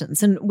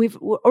acceptance. And we've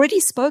already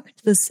spoken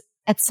to this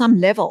at some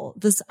level,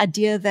 this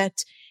idea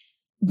that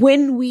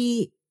when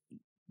we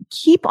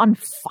keep on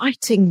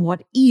fighting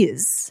what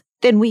is,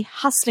 then we're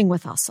hustling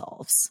with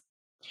ourselves.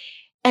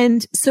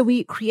 And so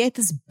we create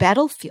this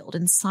battlefield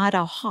inside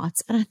our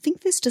hearts. And I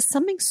think there's just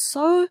something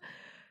so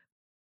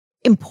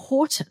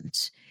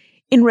important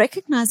in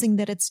recognizing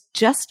that it's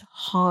just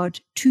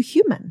hard to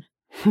human.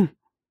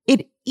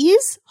 It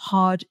is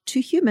hard to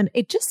human.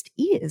 It just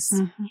is.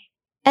 Mm-hmm.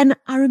 And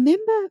I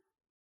remember,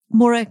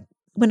 Morra,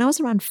 when I was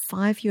around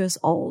 5 years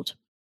old,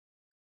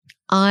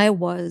 I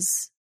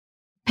was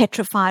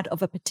petrified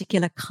of a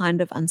particular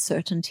kind of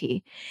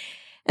uncertainty.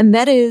 And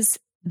that is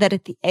that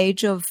at the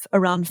age of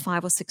around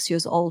 5 or 6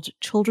 years old,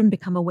 children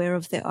become aware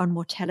of their own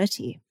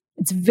mortality.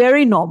 It's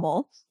very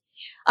normal.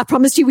 I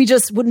promised you we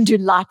just wouldn't do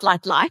light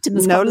in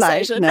this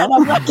conversation. No. And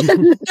I'm not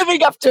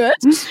living up to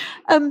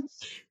it.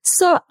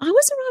 So I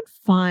was around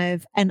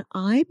 5 and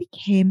I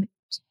became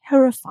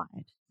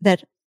terrified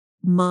that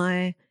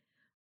my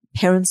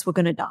parents were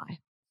going to die.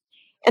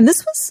 And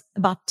this was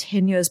about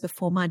 10 years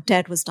before my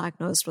dad was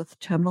diagnosed with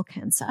terminal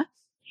cancer.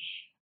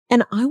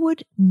 And I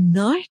would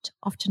night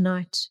after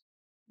night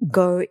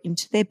go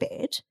into their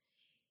bed.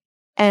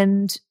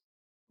 And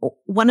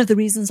one of the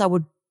reasons I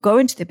would go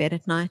into their bed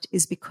at night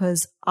is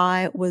because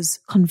I was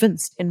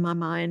convinced in my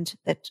mind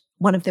that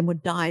one of them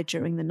would die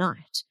during the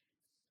night.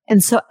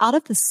 And so out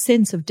of the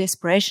sense of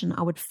desperation,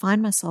 I would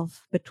find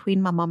myself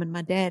between my mom and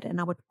my dad, and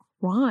I would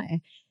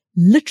cry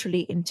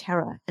literally in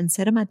terror and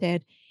say to my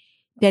dad,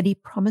 Daddy,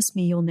 promise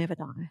me you'll never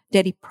die.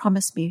 Daddy,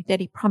 promise me.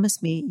 Daddy,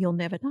 promise me you'll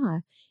never die.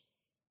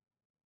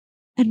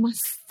 And my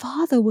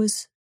father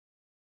was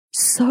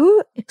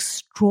so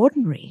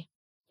extraordinary.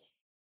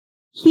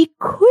 He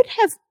could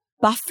have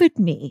buffered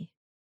me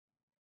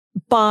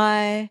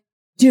by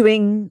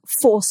doing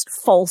forced,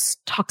 false,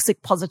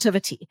 toxic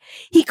positivity.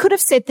 He could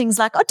have said things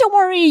like, oh, don't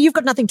worry, you've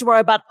got nothing to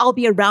worry about. I'll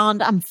be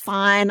around. I'm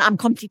fine. I'm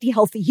completely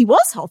healthy. He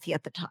was healthy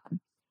at the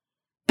time.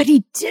 But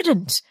he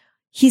didn't.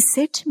 He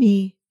said to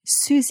me,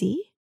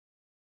 Susie,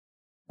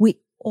 we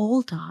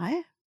all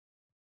die.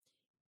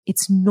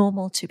 It's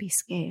normal to be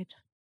scared.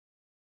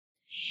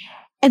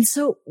 And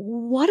so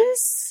what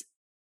does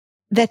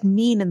that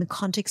mean in the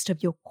context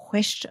of your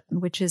question,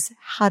 which is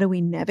how do we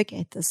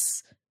navigate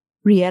this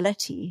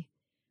reality?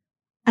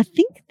 I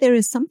think there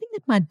is something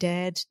that my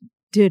dad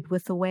did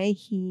with the way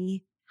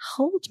he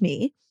held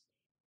me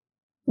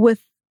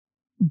with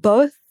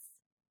both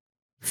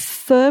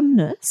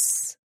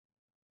firmness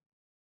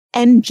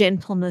and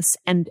gentleness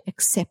and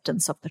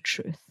acceptance of the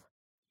truth.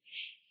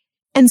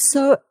 And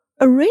so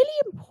a really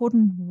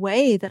important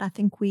way that I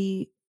think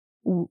we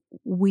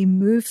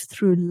move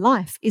through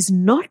life is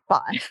not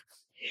by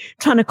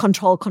trying to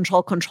control,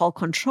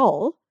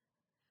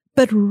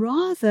 but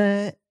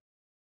rather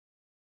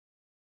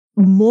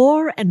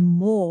more and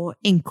more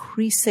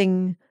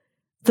increasing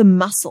the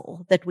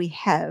muscle that we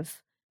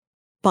have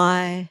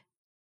by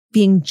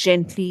being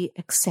gentle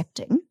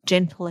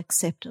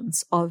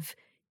acceptance of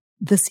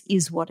this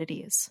is what it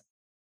is.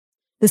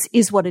 This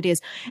is what it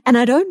is. And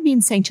I don't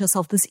mean saying to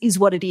yourself, this is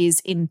what it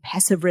is in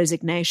passive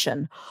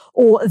resignation,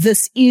 or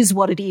this is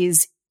what it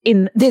is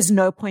in there's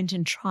no point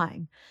in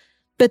trying.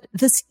 But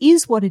this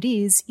is what it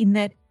is in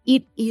that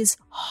it is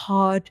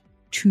hard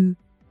to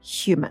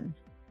human.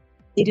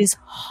 It is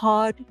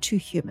hard to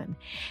human.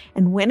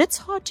 And when it's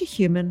hard to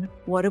human,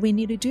 what do we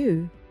need to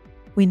do?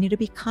 We need to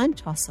be kind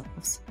to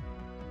ourselves.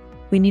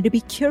 We need to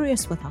be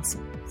curious with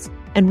ourselves.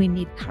 And we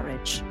need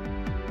courage.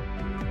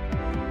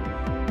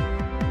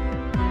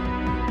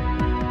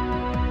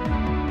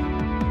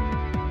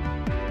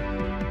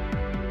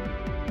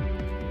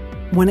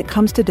 When it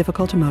comes to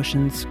difficult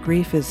emotions,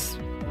 grief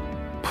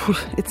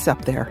it's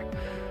up there.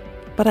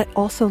 But I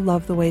also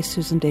love the way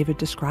Susan David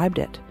described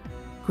it.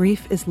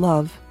 Grief is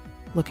love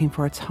looking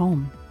for its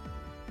home.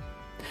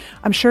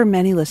 I'm sure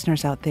many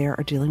listeners out there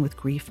are dealing with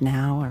grief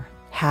now or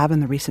have in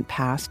the recent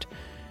past,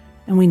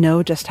 and we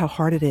know just how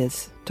hard it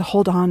is to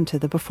hold on to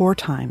the before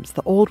times,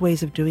 the old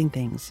ways of doing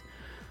things.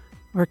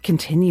 or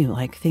continue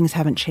like things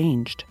haven't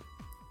changed.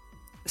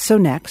 So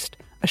next,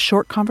 a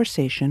short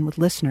conversation with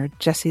listener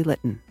Jessie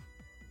Lytton.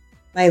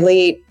 My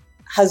late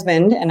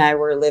husband and I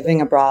were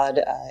living abroad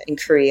in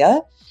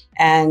Korea,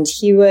 and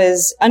he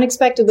was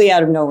unexpectedly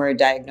out of nowhere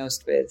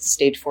diagnosed with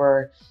stage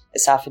 4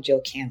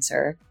 esophageal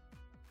cancer.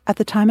 At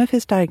the time of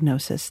his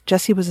diagnosis,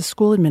 Jessie was a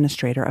school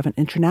administrator of an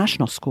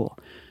international school.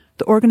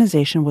 The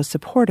organization was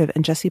supportive,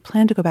 and Jessie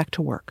planned to go back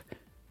to work,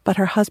 but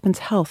her husband's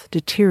health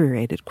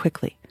deteriorated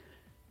quickly.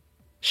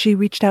 She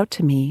reached out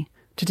to me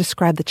to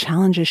describe the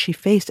challenges she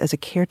faced as a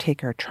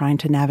caretaker trying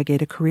to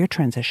navigate a career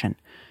transition,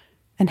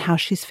 and how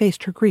she's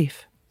faced her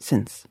grief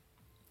since.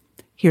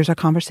 Here's our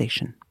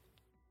conversation.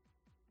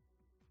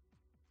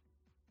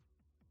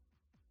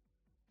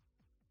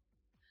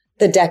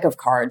 The deck of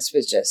cards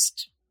was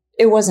just,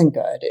 it wasn't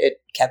good.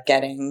 It kept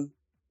getting,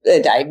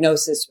 the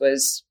diagnosis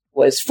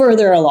was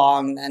further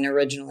along than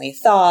originally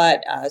thought.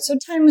 So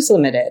time was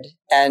limited,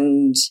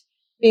 and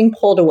being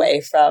pulled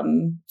away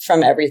from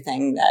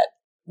everything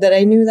that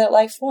I knew that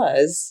life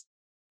was.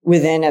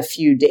 Within a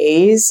few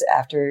days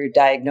after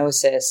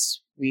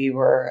diagnosis, we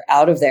were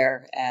out of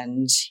there,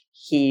 and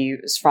he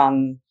was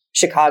from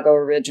Chicago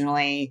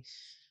originally.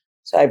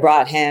 So I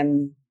brought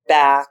him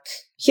back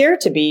here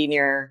to be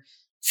near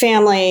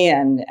family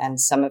and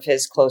some of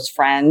his close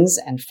friends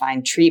and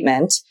find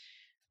treatment.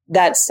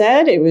 That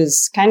said, it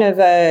was kind of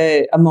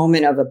a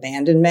moment of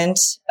abandonment,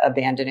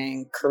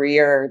 abandoning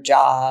career,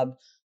 job,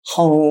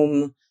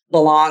 home,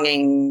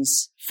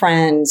 belongings,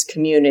 friends,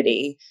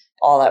 community,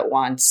 all at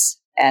once.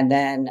 And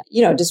then,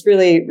 just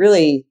really,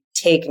 really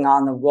taking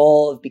on the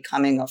role of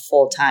becoming a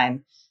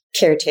full-time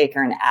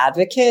caretaker and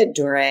advocate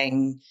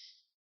during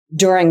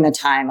the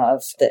time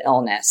of the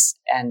illness.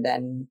 And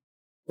then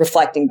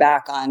reflecting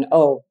back on,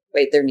 oh,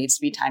 wait, there needs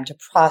to be time to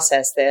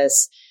process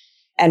this.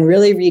 And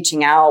really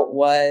reaching out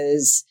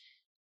was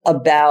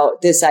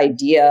about this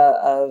idea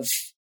of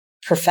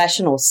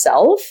professional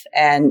self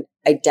and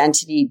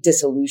identity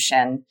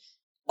dissolution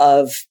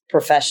of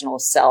professional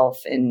self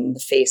in the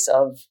face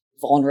of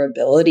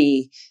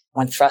vulnerability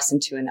when thrust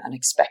into an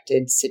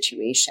unexpected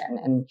situation,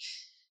 and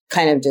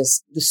kind of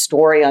just the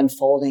story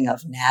unfolding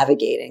of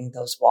navigating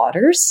those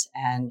waters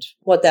and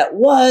what that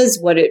was,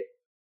 what it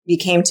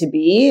became to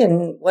be,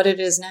 and what it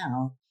is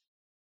now.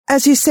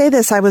 As you say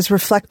this, I was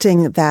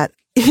reflecting that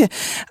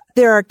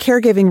there are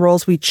caregiving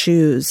roles we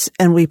choose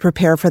and we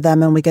prepare for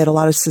them, and we get a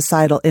lot of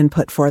societal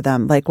input for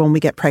them, like when we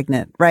get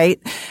pregnant, right?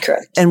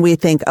 Correct. And we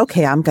think,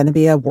 okay, I'm going to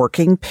be a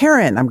working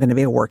parent. I'm going to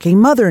be a working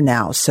mother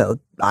now. So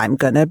I'm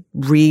going to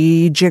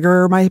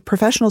rejigger my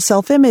professional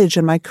self-image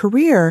and my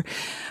career.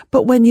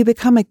 But when you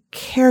become a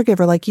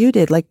caregiver like you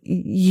did, like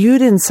you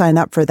didn't sign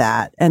up for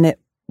that. And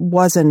it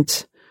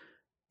wasn't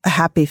a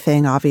happy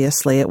thing,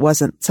 obviously. It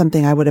wasn't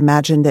something I would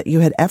imagine that you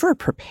had ever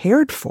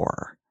prepared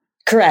for.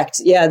 Correct.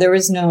 Yeah, there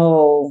was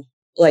no,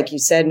 like you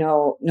said,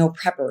 no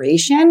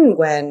preparation.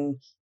 When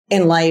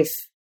in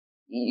life,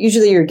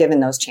 usually you're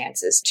given those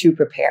chances to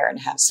prepare and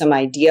have some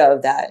idea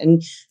of that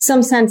and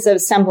some sense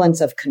of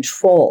semblance of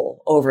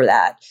control over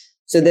that.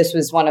 So this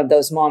was one of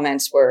those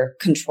moments where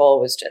control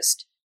was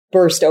just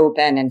burst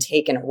open and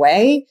taken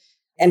away,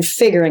 and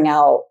figuring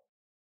out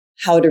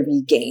how to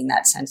regain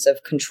that sense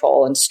of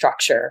control and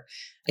structure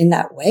in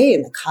that way,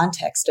 in the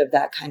context of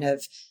that kind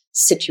of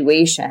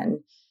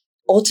situation.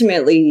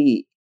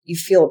 Ultimately, you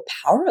feel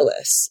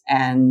powerless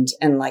and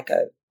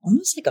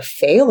almost like a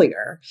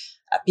failure,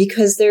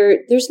 because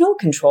there's no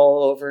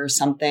control over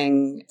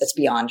something that's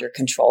beyond your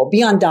control,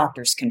 beyond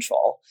doctor's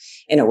control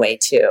in a way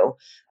too.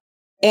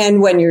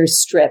 And when you're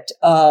stripped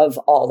of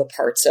all the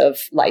parts of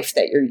life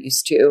that you're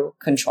used to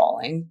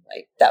controlling,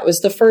 like that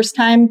was the first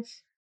time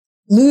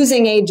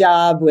losing a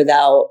job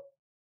without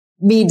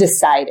me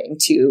deciding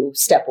to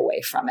step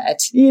away from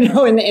it,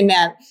 in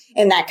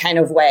that kind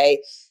of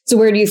way. So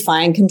where do you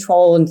find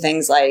control in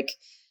things like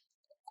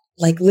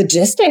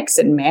logistics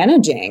and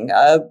managing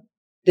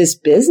this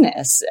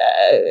business,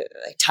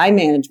 like time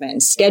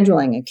management,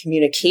 scheduling, and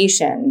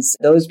communications?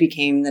 Those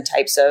became the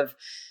types of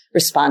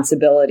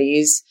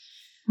responsibilities,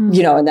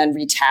 and then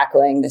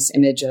retackling this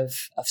image of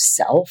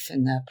self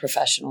in the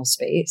professional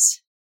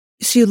space.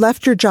 So you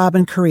left your job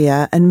in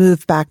Korea and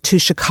moved back to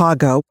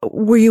Chicago.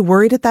 Were you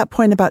worried at that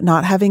point about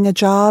not having a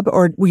job,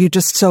 or were you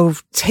just so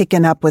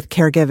taken up with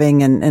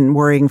caregiving and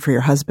worrying for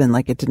your husband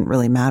like it didn't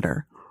really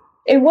matter?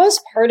 It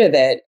was part of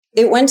it.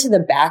 It went to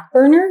the back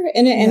burner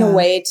in a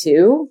way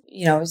too.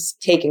 I was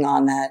taking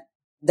on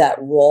that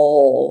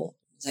role.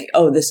 It's like,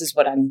 oh, this is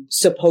what I'm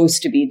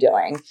supposed to be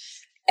doing.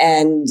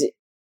 And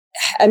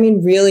I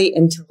mean, really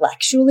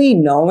intellectually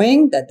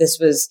knowing that this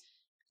was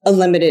a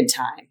limited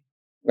time.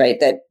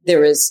 Right. That there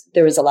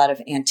was a lot of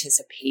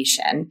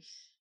anticipation.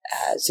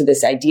 So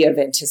this idea of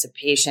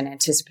anticipation,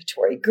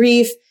 anticipatory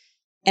grief,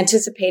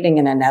 anticipating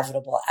an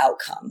inevitable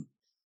outcome,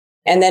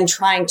 and then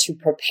trying to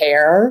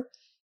prepare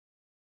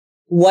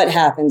what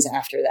happens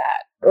after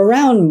that.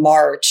 Around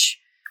March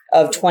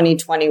of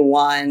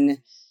 2021,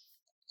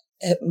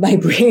 my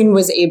brain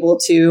was able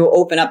to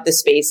open up the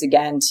space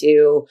again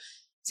to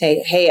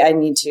say, hey, I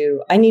need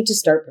to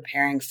start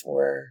preparing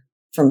for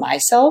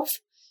myself.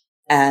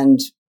 and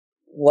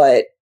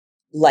what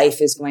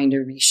life is going to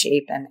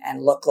reshape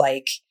and look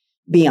like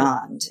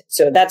beyond.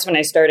 So that's when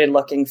I started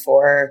looking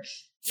for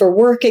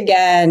work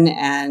again.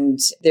 And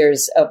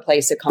there's a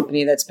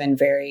company that's been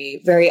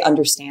very, very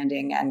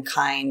understanding and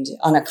kind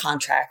on a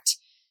contract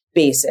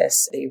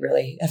basis. They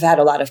really have had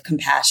a lot of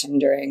compassion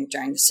during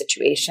the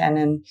situation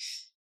and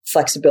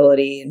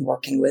flexibility in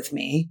working with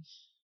me,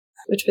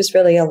 which was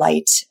really a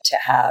light to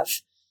have.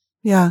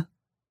 Yeah.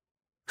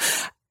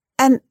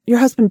 And your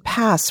husband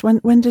passed.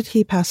 When did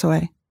he pass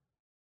away?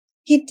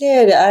 He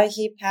did.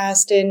 He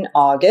passed in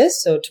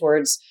August. So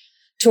towards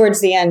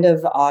the end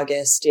of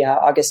August,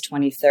 August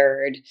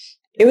 23rd.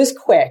 It was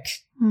quick.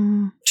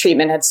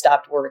 Treatment had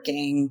stopped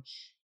working.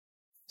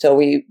 So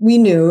we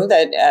knew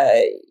that,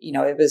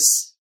 it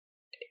was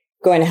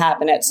going to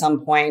happen at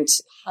some point.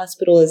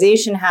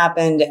 Hospitalization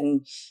happened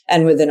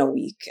and within a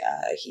week,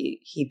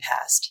 he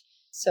passed.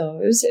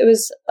 So it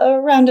was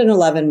around an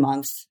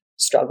 11-month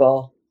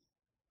struggle.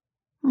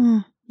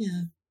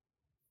 Yeah.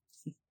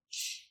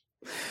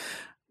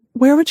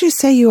 Where would you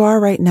say you are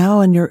right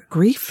now in your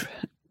grief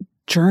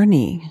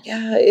journey?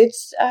 Yeah,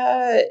 it's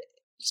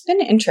been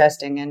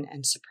interesting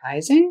and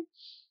surprising.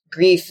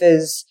 Grief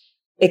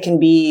it can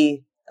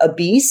be a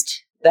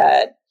beast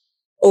that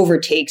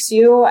overtakes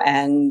you,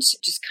 and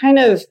just kind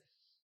of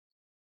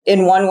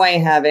in one way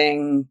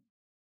having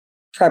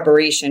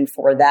preparation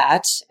for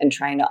that and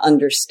trying to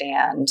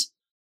understand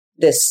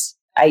this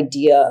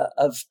idea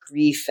of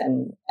grief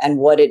and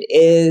what it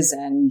is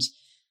and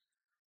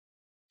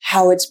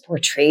how it's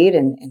portrayed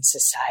in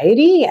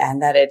society,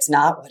 and that it's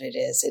not what it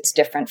is. It's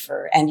different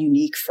and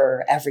unique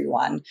for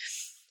everyone.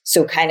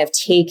 So kind of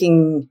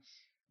taking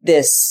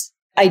this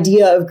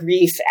idea of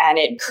grief, and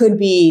it could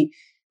be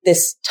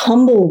this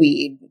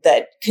tumbleweed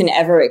that can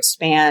ever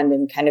expand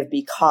and kind of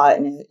be caught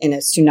in a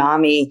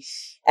tsunami,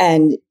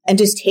 and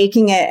just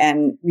taking it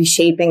and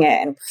reshaping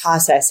it and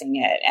processing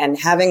it and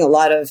having a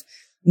lot of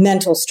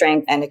mental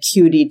strength and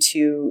acuity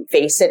to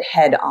face it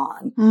head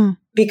on.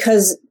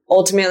 Because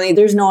ultimately,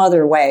 there's no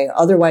other way.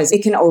 Otherwise,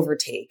 it can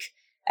overtake.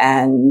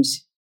 And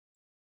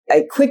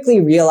I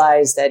quickly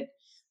realized that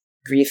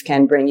grief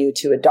can bring you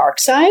to a dark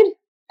side,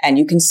 and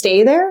you can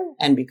stay there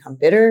and become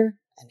bitter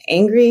and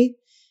angry.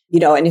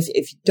 And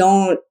if you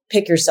don't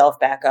pick yourself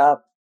back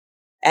up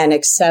and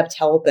accept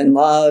help and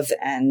love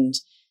and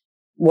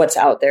what's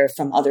out there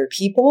from other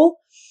people,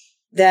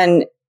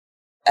 then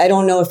I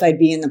don't know if I'd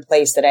be in the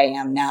place that I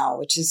am now,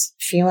 which is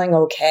feeling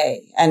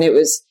okay. And it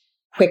was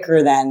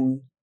quicker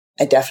than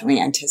I definitely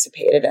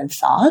anticipated and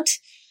thought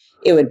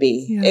it would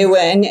be. Yeah.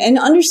 And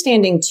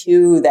understanding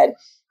too that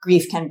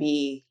grief can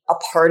be a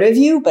part of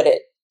you, but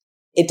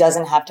it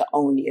doesn't have to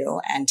own you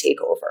and take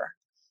over.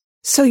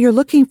 So you're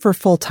looking for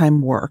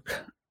full-time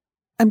work.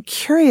 I'm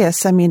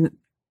curious. I mean,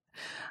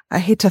 I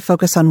hate to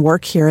focus on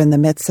work here in the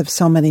midst of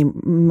so many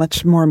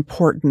much more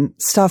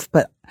important stuff,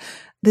 but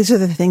these are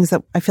the things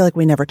that I feel like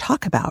we never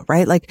talk about,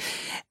 right? Like,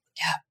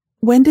 yeah.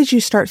 When did you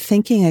start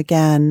thinking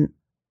again,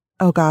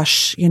 oh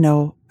gosh,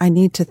 I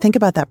need to think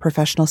about that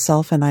professional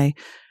self, and I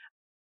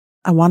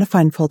want to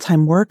find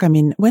full-time work? I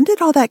mean, when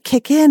did all that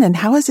kick in, and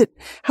how is it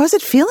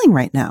feeling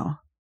right now?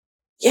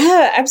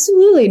 Yeah,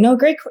 absolutely. No,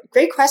 great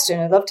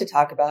question. I'd love to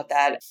talk about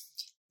that.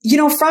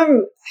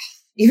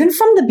 Even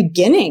from the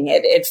beginning,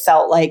 it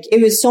felt like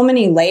it was so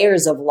many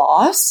layers of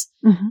loss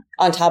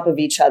on top of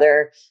each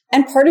other.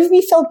 And part of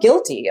me felt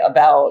guilty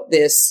about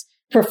this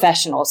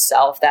professional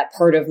self, that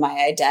part of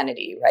my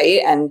identity,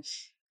 right? And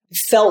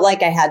felt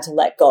like I had to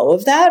let go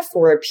of that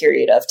for a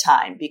period of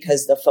time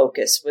because the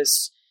focus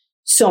was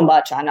so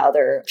much on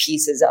other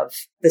pieces of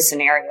the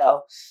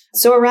scenario.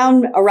 So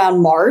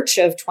around March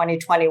of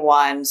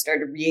 2021,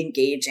 started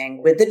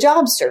re-engaging with the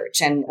job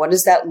search and what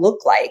does that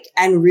look like,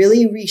 and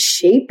really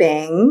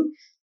reshaping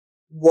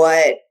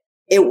what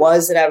it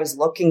was that I was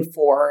looking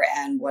for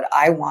and what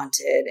I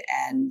wanted,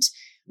 and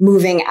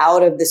moving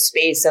out of the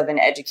space of an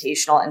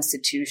educational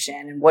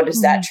institution, and what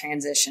does that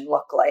transition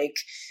look like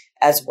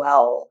as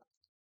well.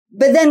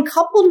 But then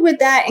coupled with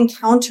that,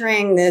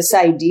 encountering this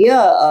idea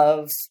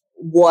of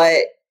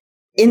what,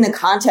 in the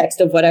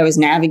context of what I was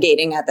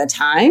navigating at the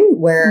time,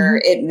 where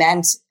it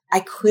meant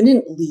I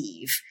couldn't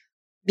leave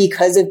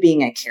because of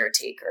being a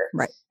caretaker.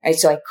 Right.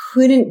 So I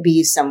couldn't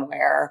be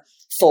somewhere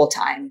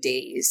full-time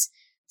days.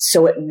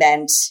 So it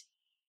meant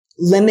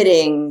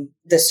limiting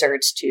the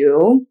search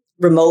to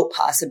remote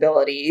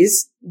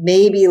possibilities,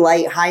 maybe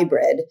light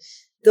hybrid.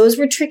 Those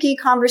were tricky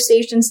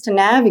conversations to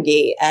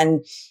navigate.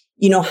 And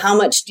how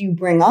much do you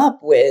bring up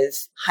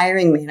with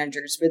hiring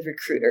managers, with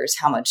recruiters?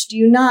 How much do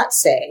you not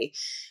say?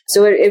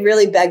 So it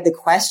really begged the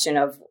question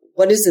of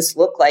what does this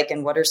look like,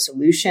 and what are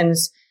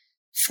solutions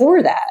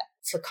for that,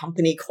 for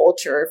company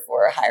culture,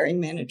 for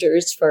hiring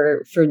managers,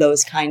 for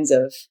those kinds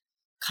of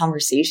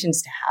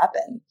conversations to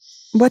happen.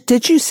 What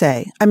did you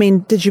say? I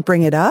mean, did you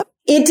bring it up?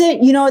 It did.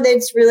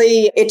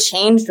 It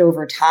changed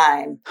over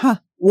time. Huh.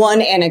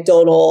 One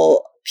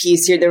anecdotal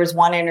piece here, there was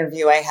one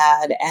interview I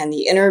had, and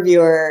the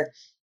interviewer,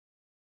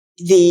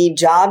 the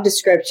job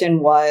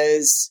description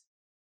was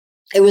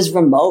it was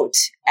remote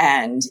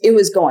and it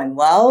was going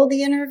well,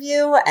 the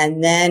interview.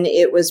 And then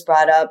it was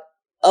brought up,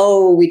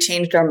 oh, we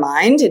changed our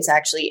mind. It's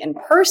actually in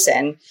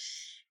person.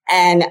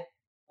 And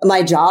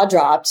my jaw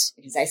dropped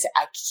because I said,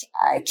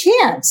 I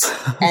can't.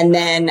 And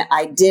then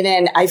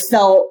I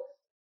felt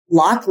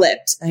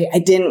lock-lipped. I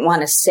didn't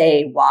want to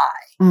say why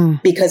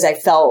because I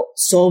felt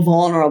so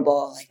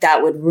vulnerable. Like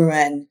that would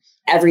ruin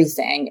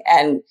everything.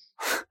 And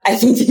I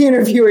think the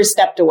interviewer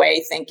stepped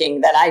away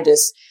thinking that I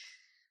just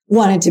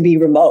wanted to be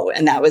remote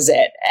and that was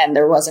it. And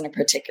there wasn't a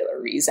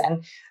particular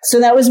reason. So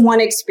that was one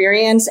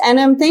experience. And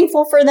I'm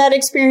thankful for that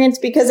experience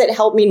because it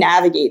helped me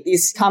navigate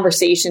these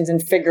conversations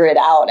and figure it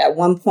out. At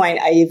one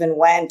point, I even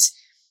went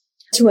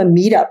to a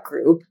meetup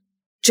group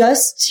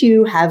just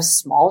to have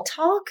small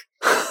talk,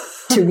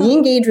 to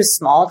re-engage with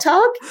small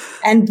talk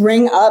and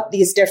bring up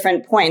these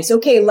different points.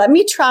 Okay, let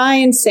me try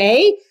and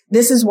say,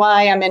 this is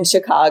why I'm in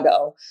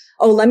Chicago.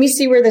 Oh, let me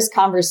see where this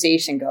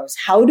conversation goes.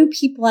 How do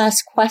people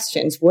ask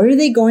questions? What are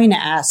they going to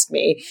ask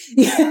me?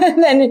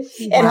 And then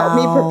it helped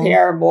me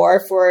prepare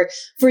more for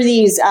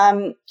these.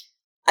 I've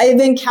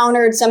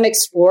encountered some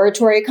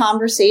exploratory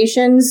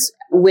conversations,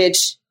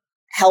 which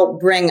help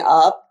bring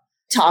up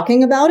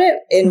talking about it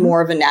in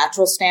more of a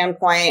natural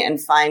standpoint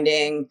and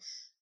finding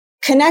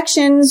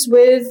connections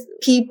with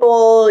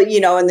people,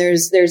 and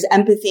there's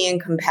empathy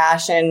and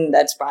compassion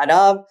that's brought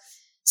up.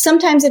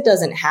 Sometimes it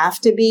doesn't have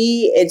to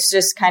be. It's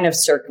just kind of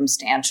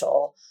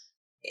circumstantial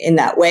in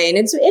that way. And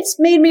it's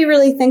made me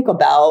really think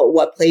about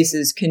what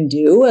places can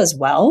do as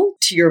well.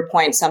 To your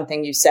point,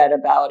 something you said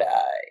about,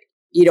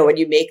 when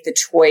you make the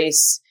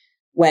choice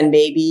when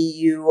maybe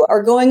you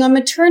are going on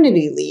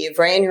maternity leave,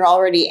 right? And you're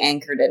already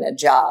anchored in a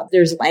job.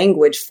 There's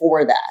language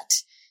for that.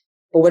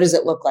 But what does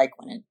it look like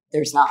when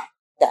there's not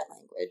that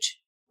language?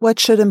 What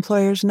should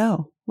employers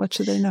know? What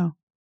should they know?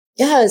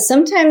 Yeah,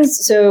 sometimes,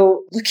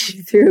 so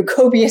looking through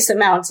copious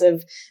amounts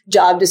of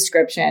job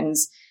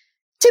descriptions,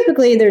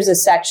 typically there's a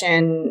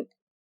section,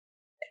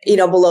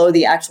 below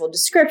the actual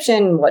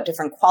description, what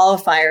different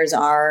qualifiers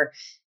are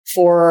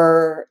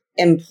for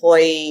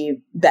employee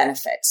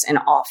benefits and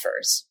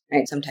offers,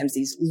 right? Sometimes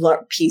these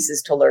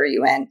pieces to lure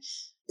you in.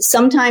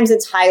 Sometimes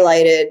it's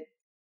highlighted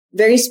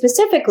very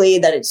specifically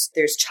that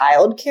there's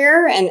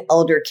childcare and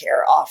elder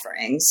care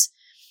offerings.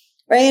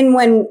 Right. And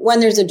when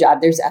there's a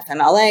job, there's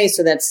FMLA.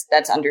 So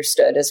that's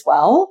understood as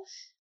well.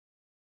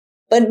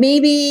 But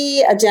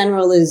maybe a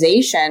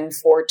generalization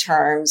for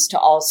terms to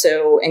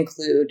also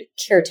include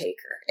caretaker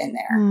in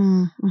there.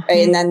 Mm-hmm.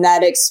 Right? And then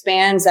that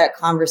expands that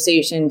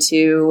conversation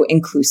to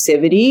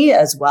inclusivity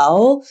as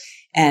well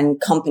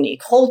and company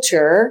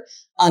culture,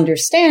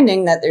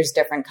 understanding that there's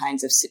different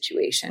kinds of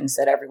situations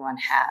that everyone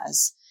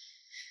has.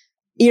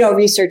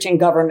 Researching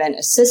government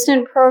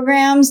assistant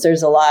programs,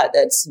 there's a lot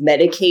that's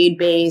Medicaid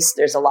based.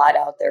 There's a lot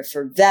out there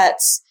for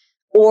vets,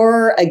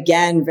 or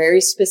again,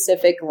 very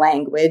specific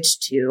language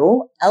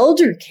to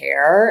elder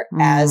care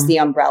as the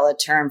umbrella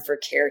term for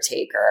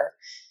caretaker,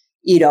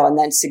 and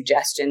then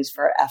suggestions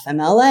for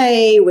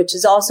FMLA, which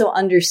is also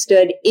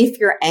understood if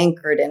you're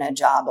anchored in a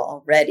job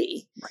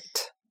already.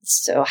 Right.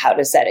 So how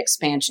does that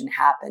expansion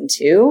happen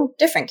to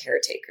different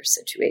caretaker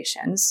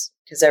situations?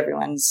 Because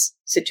everyone's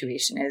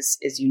situation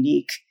is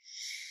unique.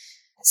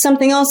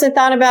 Something else I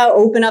thought about,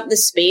 open up the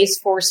space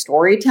for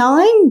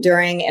storytelling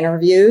during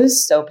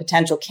interviews so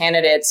potential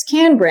candidates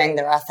can bring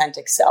their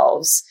authentic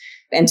selves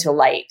into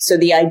light. So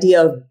the idea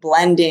of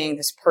blending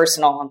this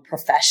personal and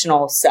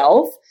professional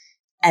self,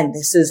 and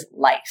this is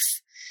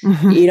life,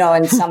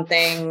 and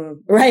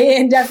something, right?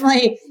 And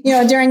definitely,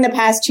 during the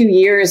past 2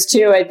 years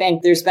too, I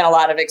think there's been a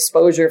lot of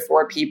exposure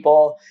for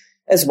people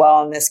as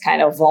well in this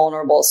kind of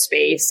vulnerable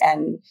space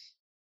and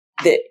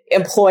the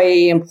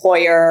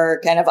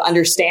employee-employer kind of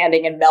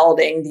understanding and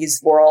melding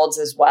these worlds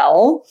as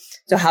well.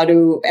 So how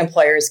do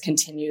employers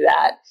continue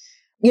that?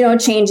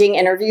 Changing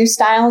interview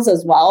styles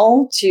as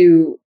well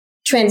to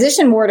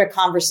transition more to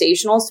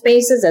conversational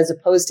spaces as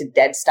opposed to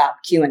dead stop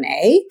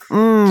Q&A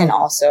can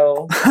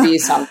also be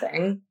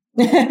something.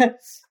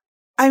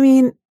 I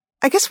mean,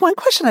 I guess one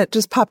question that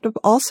just popped up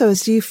also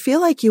is, do you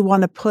feel like you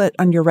want to put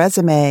on your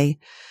resume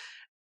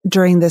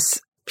during this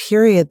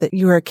period that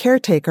you were a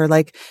caretaker,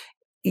 like,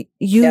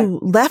 you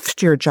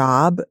left your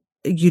job,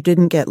 you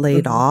didn't get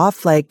laid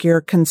off, like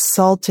you're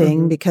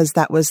consulting because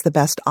that was the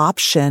best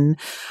option.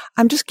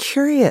 I'm just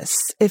curious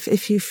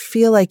if you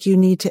feel like you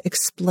need to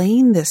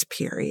explain this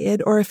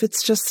period or if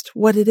it's just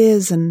what it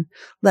is and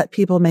let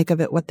people make of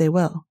it what they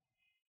will.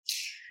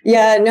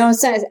 Yeah, no,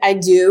 I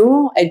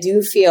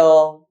do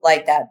feel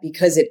like that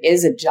because it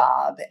is a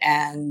job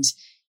and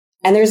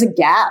there's a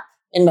gap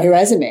in my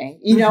resume,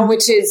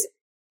 which is,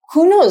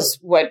 who knows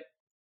what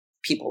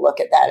people look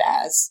at that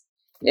as.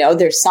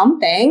 There's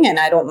something, and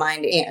I don't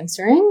mind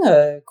answering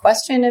a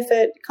question if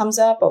it comes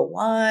up, or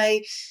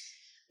why.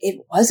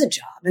 It was a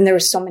job, and there were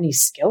so many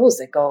skills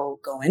that go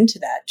into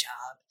that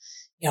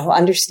job.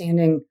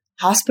 Understanding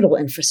hospital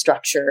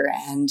infrastructure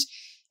and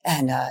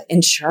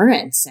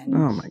insurance, and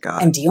oh my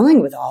God, and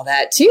dealing with all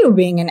that too.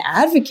 Being an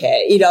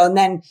advocate, and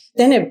then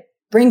it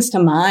brings to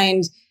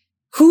mind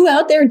who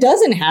out there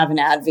doesn't have an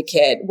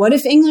advocate? What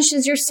if English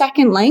is your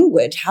second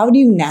language? How do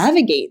you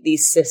navigate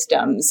these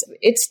systems?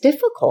 It's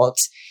difficult.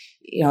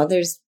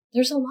 There's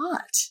a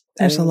lot.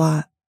 There's a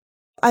lot.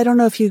 I don't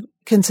know if you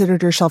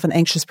considered yourself an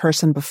anxious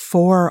person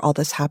before all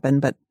this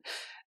happened, but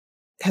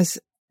has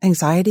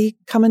anxiety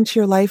come into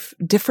your life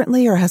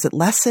differently, or has it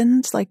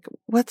lessened? Like,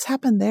 what's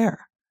happened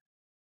there?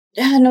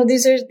 Yeah, no,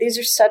 these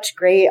are such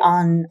great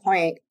on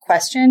point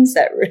questions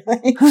that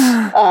really,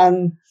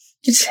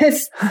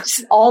 just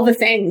all the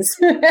things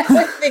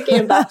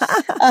thinking about,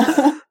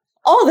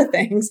 all the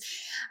things.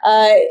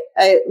 I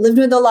lived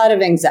with a lot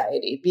of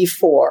anxiety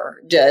before,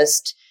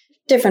 just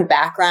different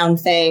background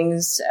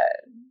things,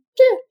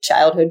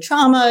 childhood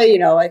trauma.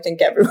 I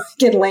think everyone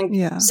can link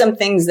some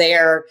things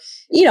there,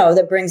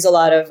 that brings a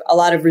lot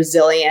of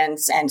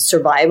resilience and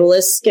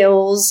survivalist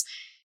skills,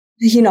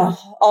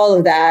 all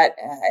of that,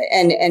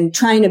 and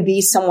trying to be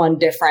someone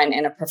different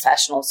in a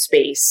professional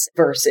space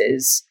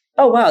versus,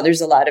 oh, wow,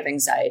 there's a lot of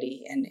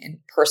anxiety in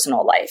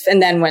personal life.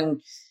 And then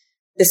when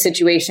the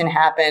situation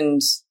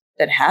happened,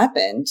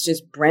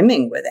 just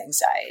brimming with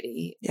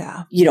anxiety.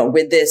 Yeah.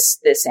 With this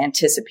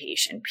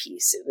anticipation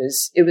piece,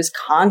 it was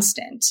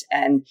constant,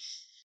 and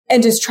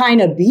just trying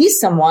to be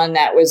someone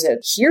that was a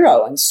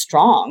hero and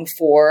strong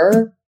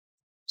for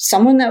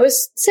someone that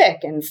was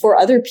sick and for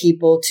other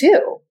people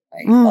too.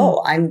 Like,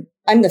 oh,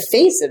 I'm the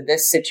face of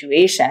this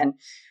situation,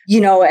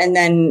 and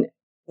then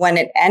when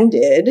it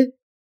ended,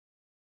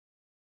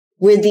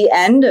 with the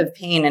end of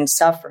pain and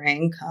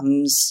suffering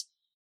comes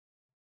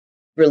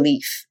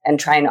relief, and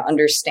trying to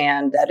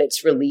understand that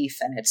it's relief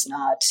and it's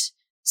not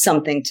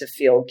something to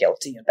feel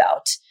guilty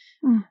about.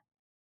 And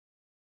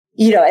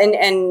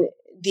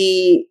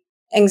the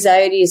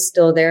anxiety is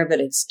still there, but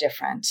it's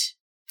different.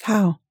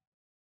 How?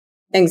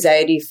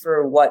 Anxiety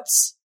for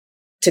what's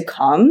to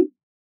come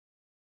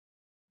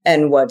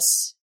and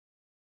what's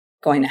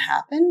going to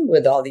happen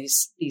with all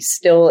these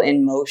still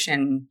in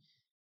motion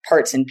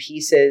parts and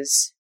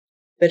pieces,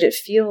 but it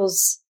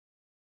feels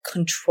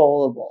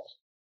controllable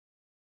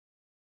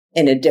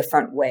in a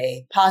different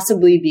way,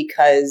 possibly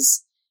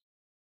because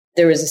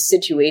there was a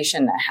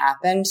situation that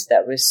happened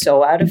that was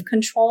so out of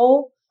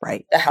control.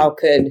 Right. How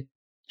could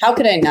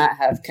I not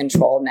have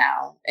control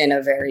now in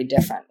a very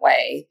different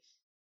way?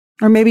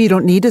 Or maybe you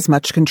don't need as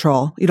much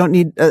control. You don't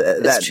need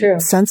that true.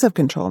 Sense of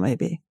control,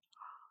 maybe.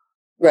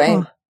 Right.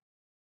 Huh.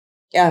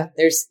 Yeah.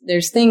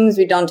 There's things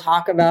we don't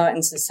talk about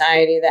in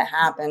society that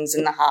happens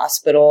in the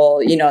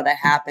hospital, that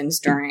happens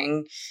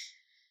during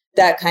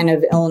that kind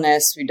of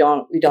illness. We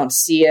don't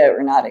see it.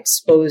 We're not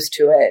exposed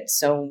to it.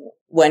 So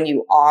when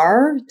you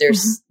are,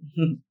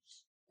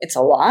 it's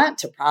a lot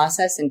to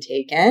process and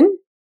take in.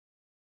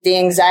 The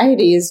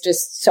anxiety is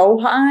just so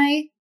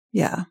high.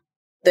 Yeah.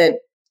 That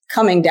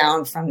coming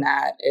down from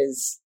that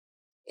is,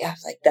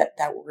 like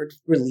that word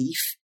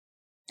relief,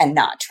 and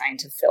not trying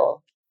to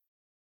feel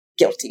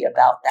guilty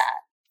about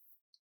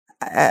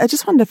that. I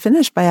just wanted to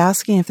finish by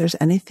asking if there's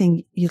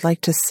anything you'd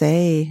like to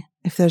say,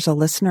 if there's a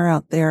listener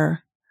out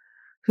there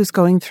who's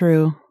going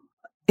through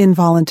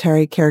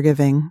involuntary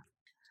caregiving.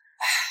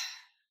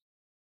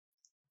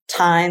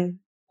 Time.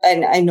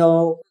 And I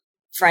know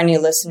for any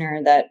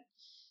listener that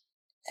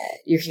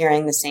you're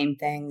hearing the same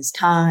things.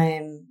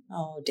 Time,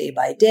 day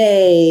by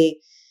day,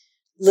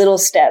 little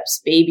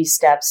steps, baby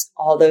steps,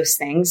 all those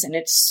things. And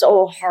it's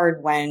so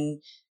hard when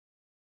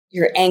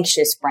you're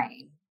anxious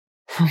brain,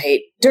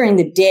 right? During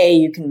the day,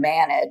 you can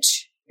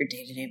manage your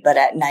day-to-day, but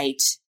at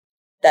night,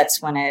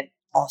 that's when it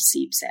all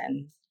seeps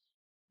in,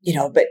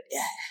 but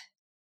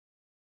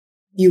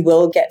you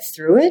will get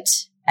through it,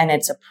 and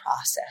it's a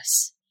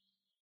process.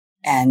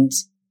 And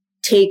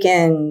I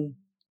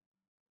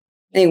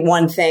think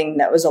one thing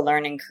that was a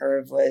learning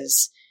curve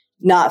was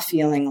not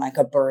feeling like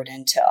a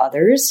burden to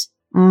others,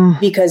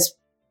 because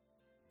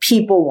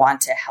people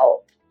want to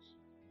help,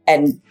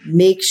 and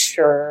make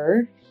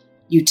sure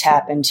you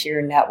tap into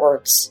your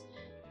networks,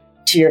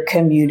 to your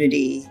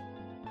community,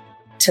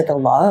 to the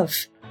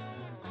love,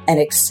 and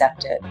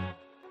accept it.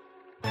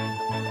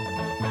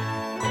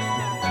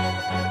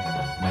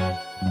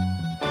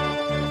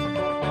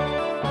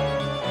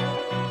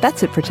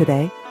 That's it for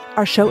today.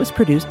 Our show is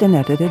produced and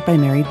edited by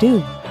Mary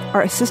Dew.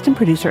 Our assistant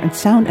producer and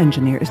sound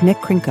engineer is Nick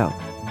Krinko.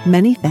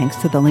 Many thanks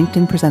to the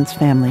LinkedIn Presents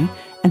family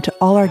and to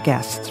all our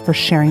guests for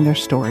sharing their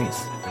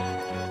stories.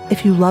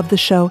 If you love the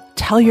show,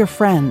 tell your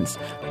friends.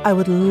 I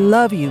would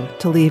love you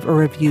to leave a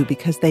review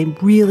because they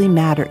really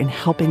matter in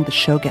helping the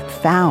show get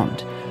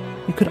found.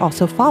 You could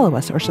also follow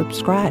us or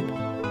subscribe.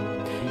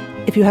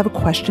 If you have a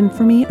question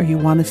for me or you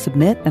want to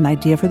submit an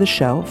idea for the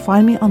show,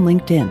 find me on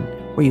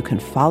LinkedIn, where you can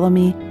follow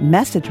me,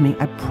 message me,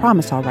 I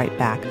promise I'll write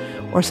back,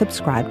 or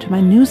subscribe to my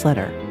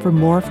newsletter for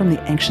more from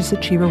the Anxious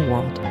Achiever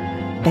world.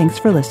 Thanks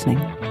for listening.